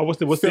 Oh, what's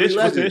the Philly issue?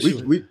 What's the legend.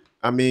 issue?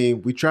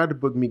 We tried to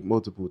book Meek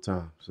multiple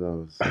times.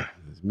 So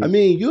it's Meek. I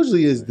mean,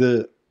 usually is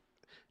a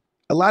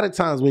lot of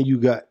times when you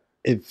got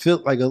it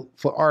felt like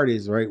for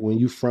artists, right? When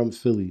you from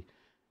Philly,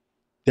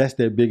 that's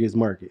their biggest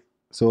market.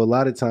 So a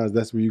lot of times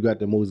that's where you got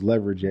the most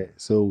leverage at.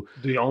 So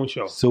Do your own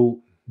show. So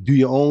do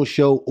your own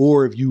show,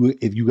 or if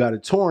you got a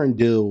touring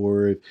deal,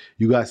 or if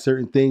you got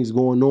certain things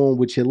going on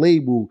with your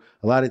label,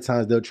 a lot of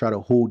times they'll try to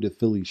hold the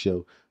Philly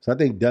show. So I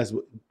think that's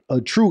a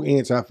true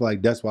answer. I feel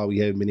like that's why we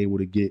haven't been able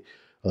to get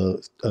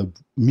a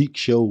Meek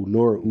show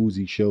nor a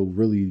Uzi show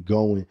really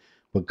going,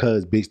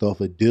 because based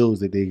off of deals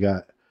that they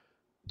got,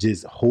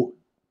 just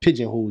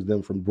pigeonholes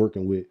them from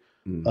working with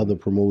other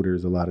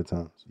promoters a lot of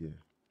times. Yeah.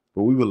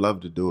 But we would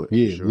love to do it.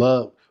 Yeah,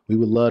 sure. We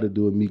would love to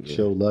do a Meek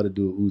show, love to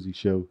do a Uzi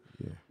show.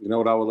 Yeah. You know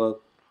what I would love?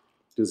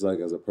 Just like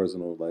as a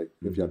personal, like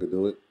if y'all could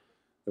do it,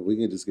 if we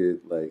can just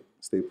get like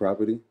state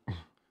property.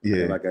 Yeah.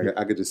 And like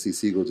I could just see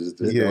Siegel just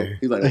Yeah.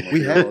 he's like on my We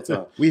feet had all the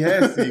time. We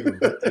had Siegel.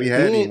 We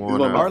had him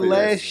on our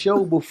last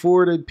show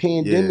before the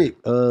pandemic,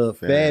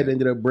 Fab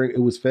ended up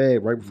it was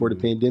Fab right before the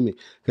pandemic.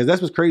 Because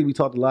that's what's crazy. We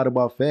talked a lot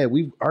about Fab.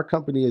 Our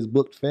company has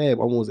booked Fab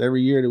almost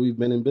every year that we've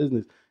been in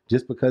business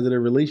just because of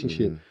their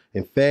relationship.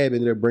 And Fab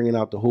ended up bringing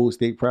out the whole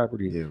state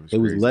property. Yeah, it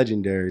was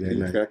legendary that He's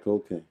night. got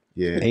cocaine.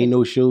 Yeah. Ain't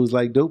no shows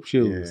like dope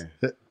shows.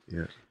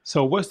 Yeah.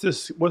 So what's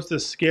the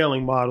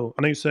scaling model?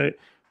 I know you said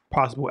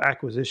possible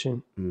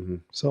acquisition.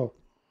 So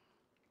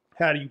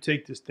how do you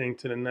take this thing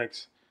to the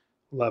next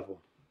level?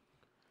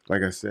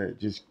 Like I said,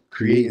 just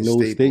creating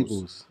those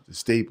staples. The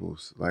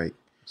staples. Like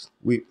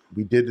we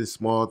did the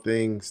small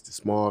things, the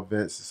small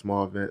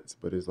events,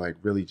 but it's like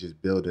really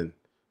just building,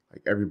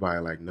 like everybody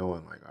like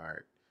knowing like, all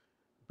right,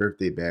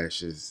 birthday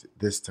bash is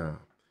this time,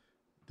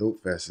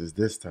 Dope Fest is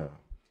this time.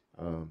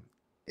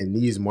 In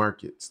these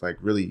markets, like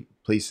really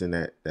placing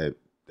that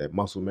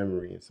muscle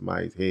memory in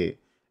somebody's head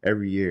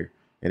every year.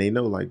 And they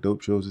know like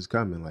dope shows is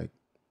coming. Like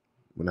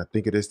when I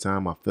think of this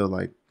time, I feel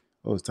like,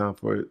 oh, it's time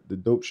for the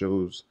dope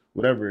shows,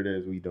 whatever it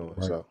is we doing.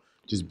 Right. So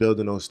just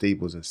building those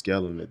staples and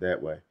scaling it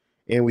that way.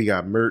 And we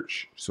got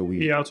merch. So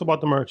I'll talk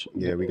about the merch.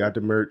 Yeah, we got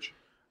the merch.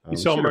 You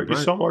saw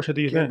merch at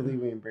the event. I can't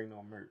believe we didn't bring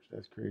no merch.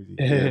 That's crazy.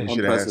 Yeah, we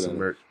should have had some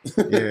merch.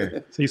 Yeah.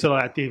 So you sell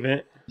it at the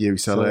event? Yeah, we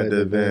sell it at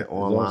the event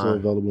online. It's also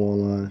available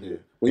online.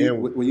 Yeah.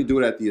 When you do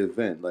it at the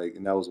event, like,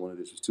 and that was one of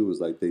the issues too,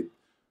 is like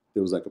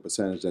there was like a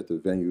percentage that the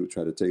venue would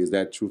try to take. Is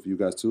that true for you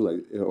guys too?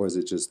 Like, or is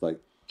it just like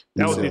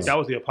that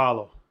was the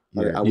Apollo?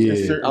 Yeah, I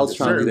was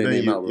trying to get their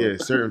name out. Yeah,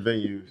 certain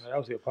venues. That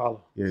was the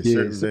Apollo. Yeah,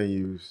 certain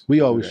venues.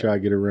 We always try to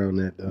get around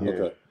that though.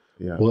 Okay.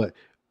 Yeah. But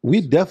we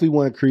definitely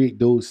want to create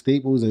those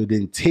staples and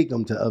then take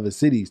them to other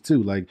cities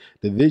too. Like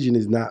the vision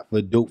is not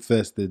for Dope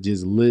Fest to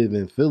just live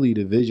in Philly.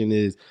 The vision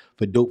is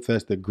for Dope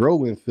Fest to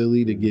grow in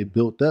Philly, to get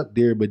built up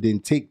there, but then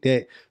take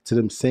that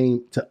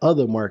to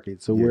other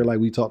markets. So where like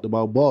we talked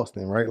about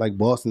Boston, right? Like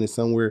Boston is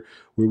somewhere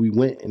where we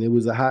went and it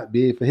was a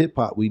hotbed for hip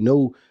hop. We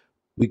know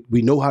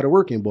how to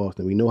work in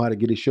Boston. We know how to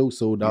get a show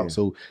sold out.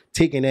 So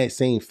taking that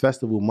same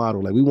festival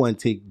model, like we want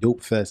to take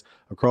Dope Fest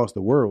across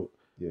the world.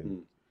 Yeah.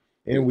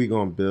 And we're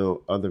going to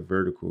build other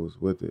verticals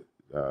with it.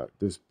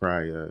 This is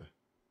probably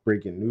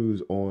breaking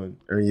news on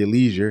Earn Your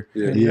Leisure.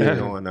 We're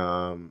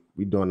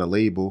doing a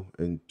label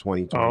in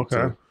 2022. Oh,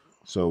 okay.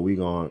 So we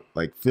going to,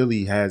 like,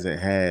 Philly hasn't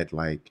had,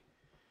 like,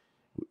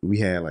 we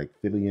had, like,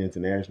 Philly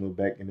International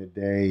back in the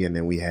day, and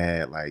then we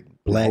had, like,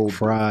 Black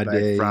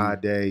Friday.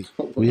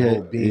 We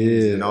had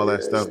beans and all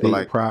that stuff. State but,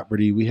 like,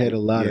 property. We had a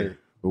lot of...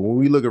 But when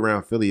we look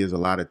around Philly, there's a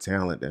lot of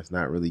talent that's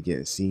not really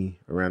getting seen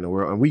around the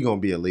world. And we're going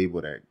to be a label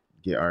that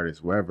get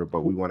artists wherever,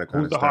 but we want to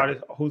kind of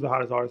who's the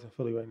hottest artist in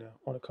Philly right now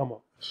on the come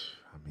up?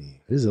 I mean,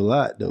 there's a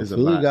lot though.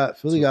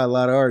 Philly got a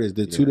lot of artists.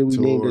 The two that we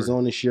named is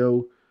on the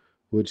show,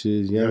 which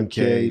is Young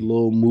K,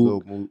 Lil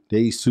Mook.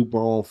 They super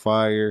on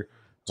fire.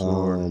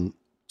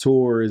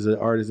 Tour is an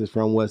artist that's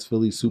from West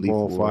Philly, super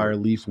on fire.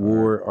 Leaf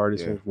Ward,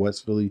 artist from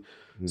West Philly,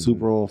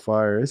 super on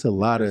fire. It's a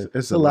lot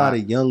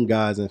of young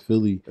guys in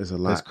Philly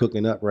that's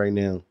cooking up right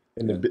now.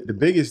 And the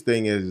biggest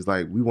thing is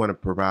like we want to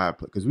provide,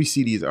 because we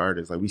see these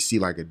artists, like we see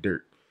like a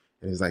Dirk.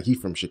 And it's like he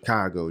from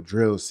Chicago,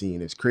 drill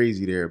scene. It's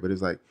crazy there. But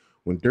it's like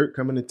when Dirk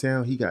coming to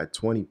town, he got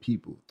 20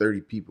 people,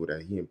 30 people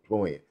that he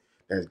employing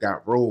that's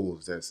got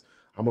roles.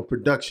 I'm a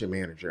production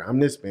manager. I'm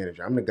this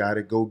manager. I'm the guy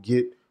to go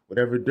get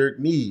whatever Dirk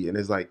need. And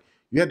it's like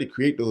you had to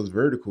create those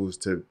verticals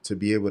to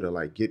be able to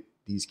like get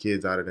these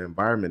kids out of the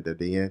environment that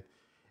they in.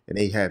 And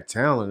they have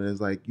talent. And it's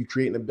like you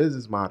creating a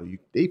business model.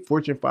 They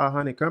Fortune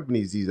 500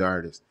 companies, these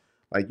artists.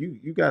 Like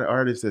you got an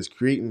artist that's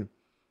creating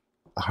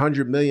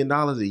 $100 million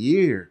a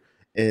year.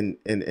 And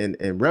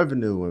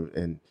revenue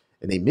and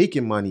they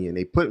making money and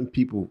they putting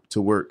people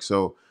to work.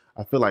 So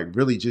I feel like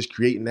really just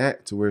creating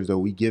that to where as though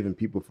we giving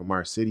people from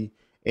our city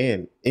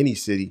and any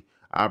city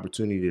an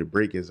opportunity to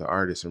break as an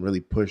artist and really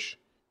push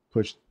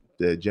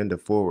the agenda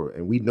forward.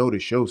 And we know the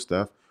show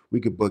stuff.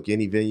 We could book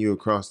any venue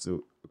across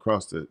the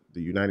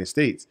United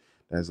States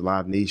as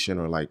Live Nation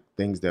or like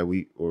things that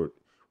or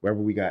wherever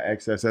we got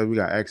access to. We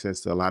got access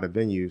to a lot of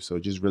venues. So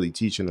just really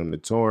teaching them the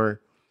tour,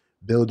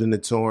 building the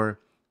tour,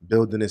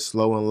 building it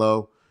slow and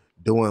low,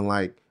 doing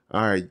like,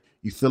 all right,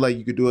 you feel like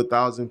you could do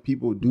 1,000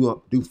 people,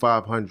 do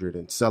 500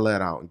 and sell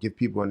that out and give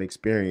people an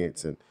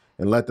experience and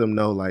let them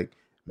know like,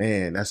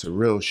 man, that's a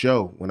real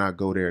show when I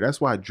go there.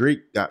 That's why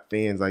Drake got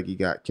fans like he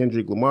got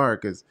Kendrick Lamar,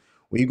 because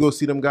when you go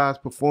see them guys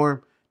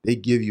perform, they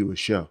give you a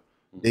show.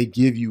 They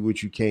give you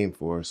what you came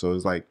for. So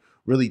it's like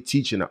really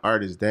teaching the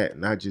artist that,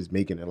 not just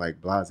making it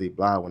like blase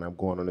blah when I'm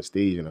going on the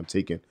stage and I'm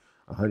taking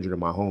 100 of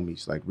my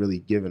homies, like really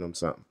giving them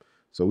something.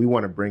 So we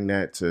want to bring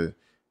that to,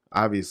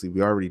 obviously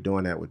we already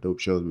doing that with Dope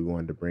Shows. We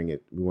want to bring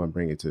it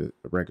to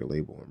a record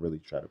label and really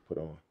try to put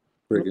on.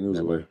 Breaking news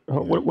away.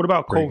 What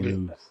about Breaking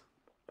COVID? news.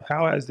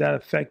 How has that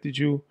affected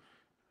you?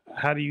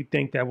 How do you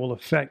think that will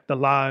affect the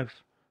live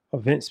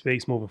event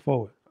space moving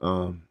forward?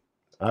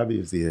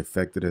 Obviously it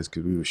affected us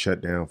because we were shut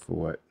down for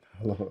what?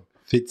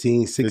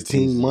 15,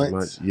 16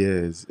 months.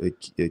 Yes,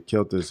 it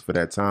killed us for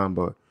that time,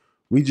 but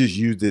we just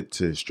used it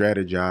to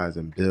strategize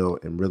and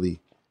build and really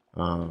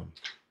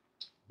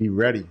be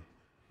ready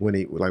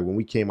when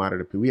we came out of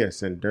the pit. We had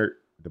sent Dirt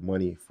the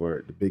money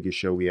for the biggest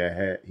show he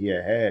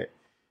had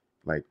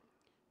like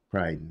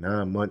probably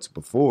 9 months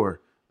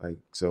before, like,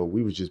 so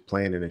we was just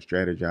planning and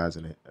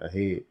strategizing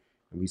ahead,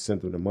 and we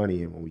sent them the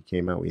money, and when we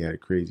came out we had a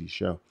crazy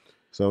show.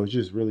 So it's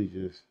just really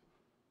just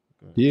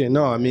Yeah,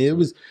 no, I mean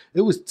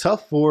it was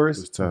tough for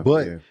us,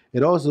 but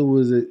it also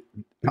was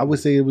I would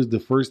say it was the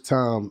first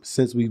time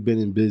since we've been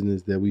in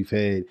business that we've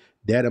had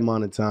that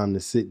amount of time to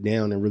sit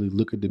down and really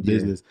look at the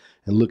business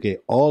and look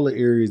at all the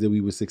areas that we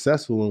were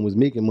successful in, was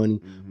making money,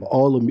 but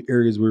all the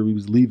areas where we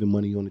was leaving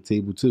money on the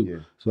table too. Yeah.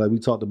 So like we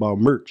talked about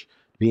merch.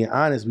 Being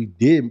honest, we've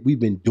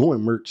been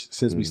doing merch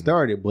since we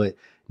started, but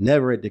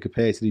never at the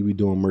capacity we're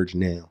doing merch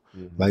now.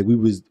 Like we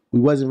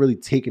wasn't really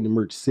taking the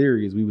merch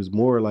serious. We was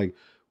more like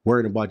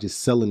worrying about just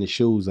selling the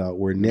shows out,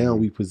 where now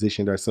we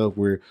positioned ourselves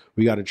where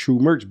we got a true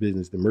merch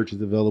business. The merch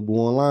is available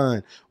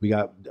online. We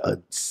got a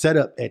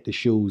setup at the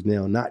shows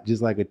now, not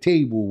just like a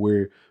table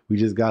where we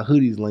just got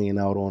hoodies laying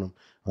out on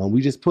them.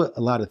 We just put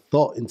a lot of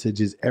thought into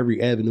just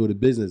every avenue of the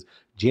business.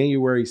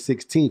 January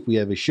 16th, we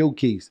have a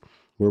showcase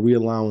where we're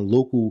allowing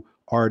local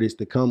artists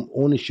to come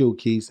on the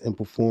showcase and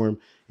perform.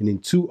 And then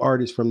 2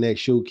 artists from that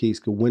showcase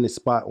could win a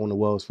spot on the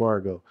Wells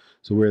Fargo.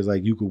 So whereas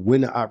like you could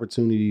win the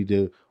opportunity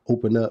to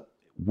open up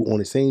on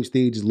the same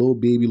stage as Lil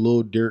Baby,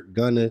 Lil Durk,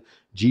 Gunna,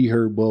 G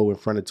Herbo in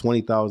front of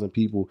 20,000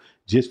 people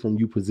just from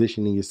you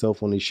positioning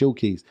yourself on the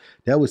showcase.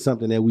 That was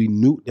something that we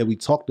knew, that we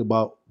talked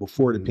about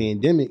before the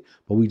pandemic,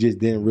 but we just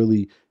didn't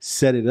really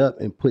set it up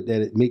and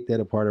make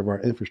that a part of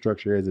our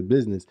infrastructure as a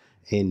business.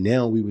 And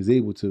now we was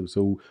able to.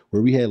 So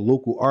where we had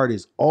local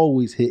artists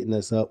always hitting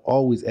us up,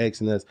 always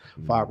asking us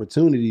for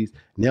opportunities,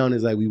 now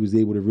it's like we was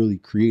able to really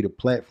create a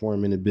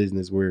platform in the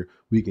business where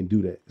we can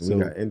do that. So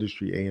we got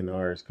industry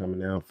A&Rs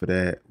coming out for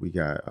that. We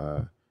got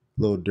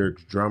Lil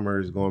Durk's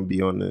drummers going to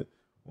be on that.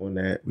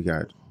 We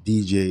got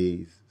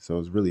DJs. So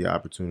it's really an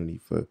opportunity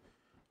for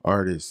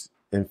artists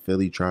in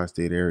Philly,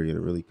 tri-state area to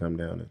really come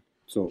down and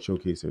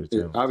showcase their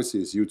talent.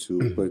 Obviously, it's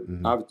YouTube, but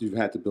obviously you've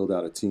had to build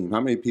out a team.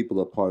 How many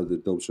people are part of the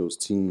Dope Shows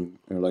team?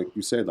 And like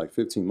you said, like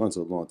 15 months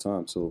is a long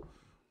time. So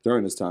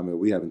during this time, are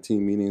we having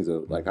team meetings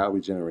of like how are we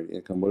generating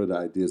income? What are the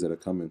ideas that are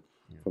coming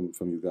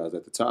from you guys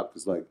at the top?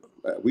 Because like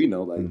we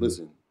know, like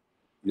listen,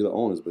 you're the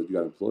owners, but you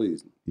got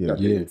employees. You got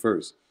to pay them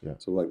first. Yeah.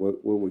 So like,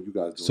 what were you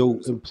guys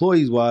doing? So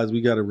employees wise,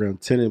 we got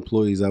around 10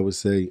 employees, I would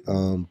say.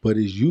 But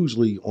it's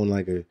usually on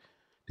like they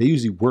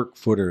usually work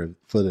for the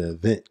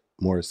event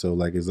more so.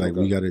 Like it's like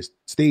we got a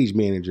stage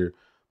manager,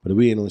 but if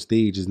we ain't on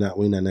stage,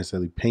 we're not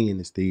necessarily paying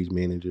the stage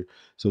manager.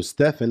 So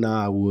Steph and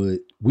I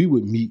would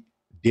meet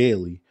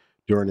daily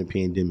during the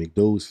pandemic.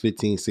 Those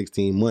 15,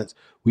 16 months,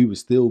 we were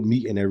still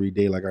meeting every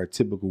day, like our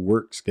typical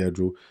work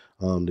schedule,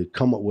 to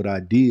come up with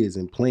ideas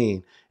and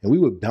plan. And we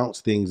would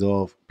bounce things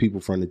off people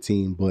from the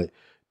team. But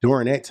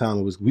during that time,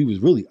 we was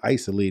really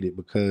isolated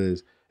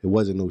because it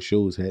wasn't no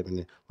shows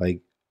happening.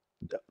 Like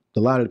a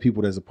lot of the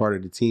people that's a part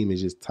of the team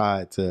is just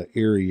tied to an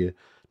area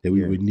that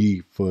we would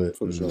need for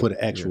the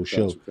actual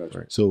show.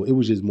 Gotcha. So it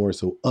was just more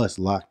so us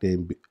locked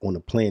in on the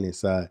planning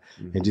side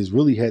and just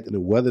really had to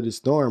weather the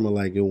storm of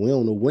like, we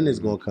don't know when it's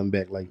going to come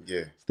back. Like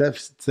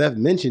Steph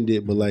mentioned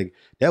it, but like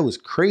that was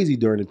crazy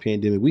during the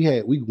pandemic.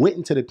 We went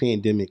into the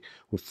pandemic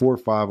with 4 or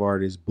 5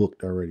 artists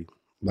booked already.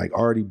 Like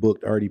already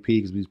booked, already paid,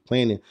 because we was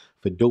planning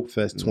for Dope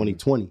Fest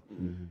 2020.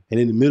 And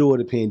in the middle of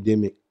the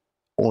pandemic,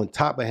 on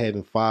top of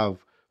having 5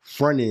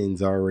 front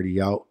ends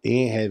already out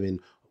and having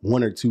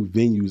 1 or 2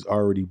 venues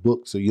already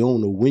booked, so you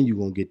don't know when you're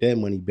gonna get that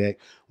money back.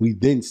 We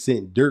then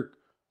sent Dirk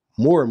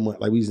more money,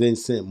 like we then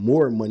sent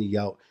more money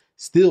out,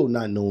 still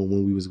not knowing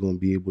when we was gonna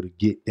be able to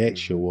get that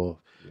show off.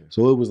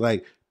 So it was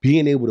like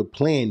being able to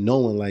plan,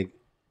 knowing like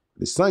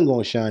the sun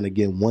gonna shine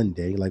again one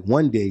day. Like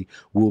one day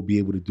we'll be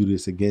able to do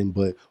this again,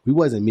 but we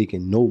wasn't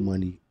making no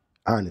money,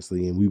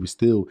 honestly, and we were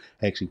still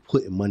actually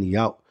putting money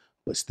out,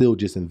 but still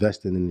just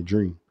investing in the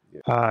dream.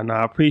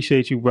 I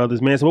appreciate you,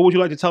 brothers, man. So what would you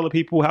like to tell the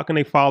people? How can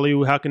they follow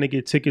you? How can they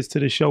get tickets to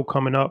the show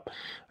coming up?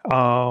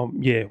 All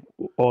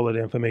of the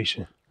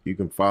information. You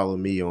can follow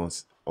me you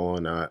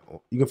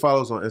can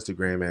follow us on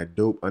Instagram at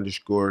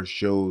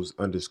dope_shows_,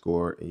 and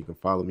you can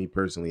follow me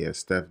personally at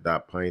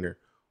steph.piner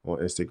on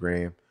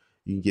Instagram.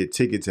 You can get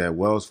tickets at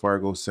Wells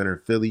Fargo Center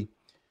Philly.com,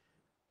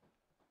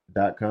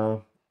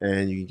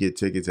 And you can get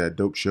tickets at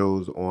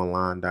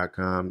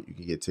dopeshowsonline.com. You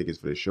can get tickets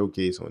for the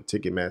showcase on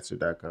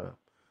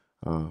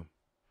ticketmaster.com.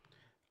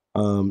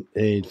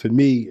 And for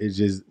me, it's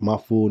just my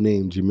full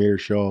name, Jameer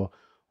Shaw,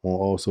 on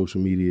all social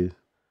media.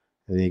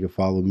 And then you can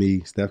follow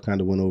me. Steph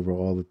kind of went over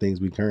all the things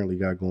we currently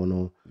got going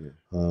on.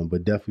 Yeah.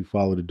 But definitely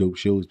follow the Dope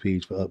Shows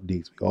page for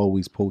updates. We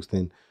always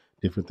posting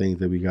different things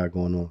that we got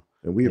going on.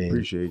 And we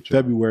appreciate you.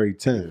 February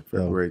 10th.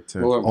 February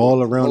 10th.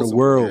 All around the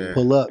world,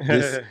 pull up.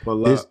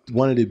 This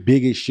one of the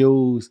biggest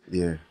shows.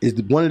 Yeah.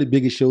 It's one of the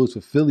biggest shows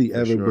for Philly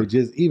ever, sure. but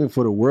just even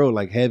for the world,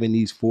 like having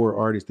these 4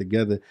 artists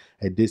together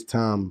at this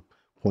time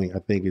point, I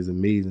think is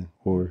amazing,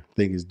 or I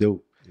think is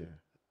dope. Yeah.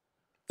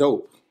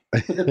 Dope.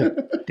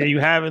 There you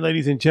have it,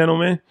 ladies and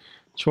gentlemen.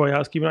 Troy,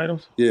 housekeeping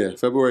items? Yeah,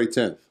 February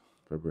 10th.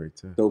 February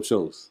 10th. Dope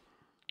shows.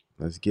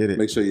 Let's get it.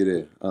 Make sure you're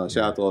there.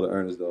 Shout out to all the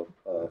earners, though,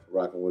 for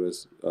rocking with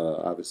us.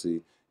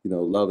 Obviously,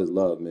 love is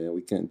love, man.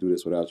 We can't do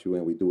this without you,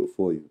 and we do it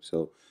for you.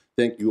 So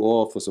thank you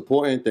all for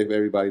supporting. Thank you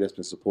everybody that's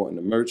been supporting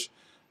the merch.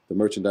 The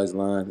merchandise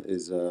line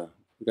is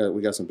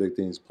we got some big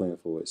things planned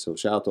for it. So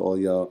shout out to all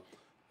y'all.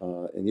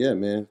 And yeah,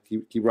 man,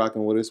 keep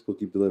rocking with us. We'll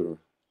keep delivering.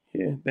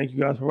 Yeah, thank you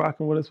guys for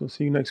rocking with us. We'll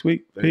see you next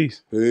week.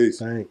 Peace. Peace.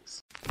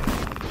 Thanks.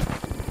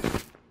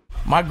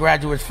 My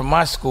graduates from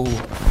my school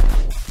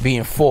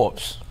being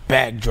Forbes,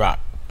 bag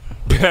drop.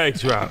 Bag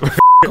drop.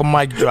 A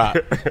mic drop,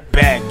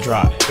 bag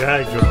drop.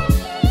 Bag drop.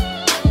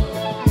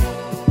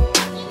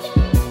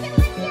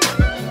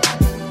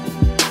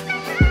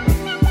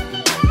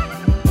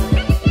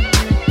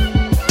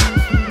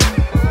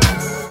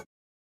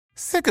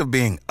 Sick of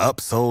being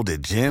upsold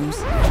at gyms?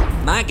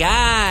 My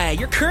guy,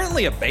 you're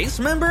currently a base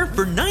member?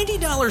 For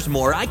 $90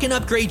 more, I can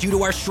upgrade you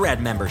to our Shred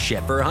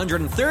membership. For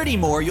 $130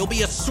 more, you'll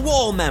be a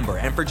Swole member.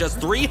 And for just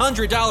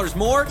 $300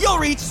 more, you'll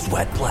reach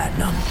Sweat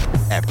Platinum.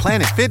 At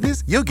Planet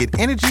Fitness, you'll get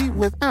energy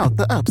without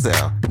the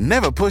upsell.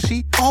 Never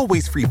pushy,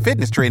 always free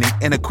fitness training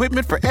and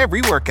equipment for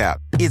every workout.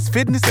 It's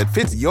fitness that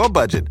fits your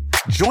budget.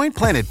 Join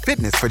Planet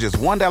Fitness for just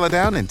 $1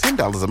 down and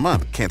 $10 a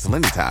month. Cancel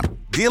anytime.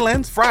 Deal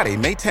ends Friday,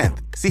 May 10th.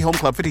 See Home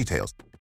Club for details.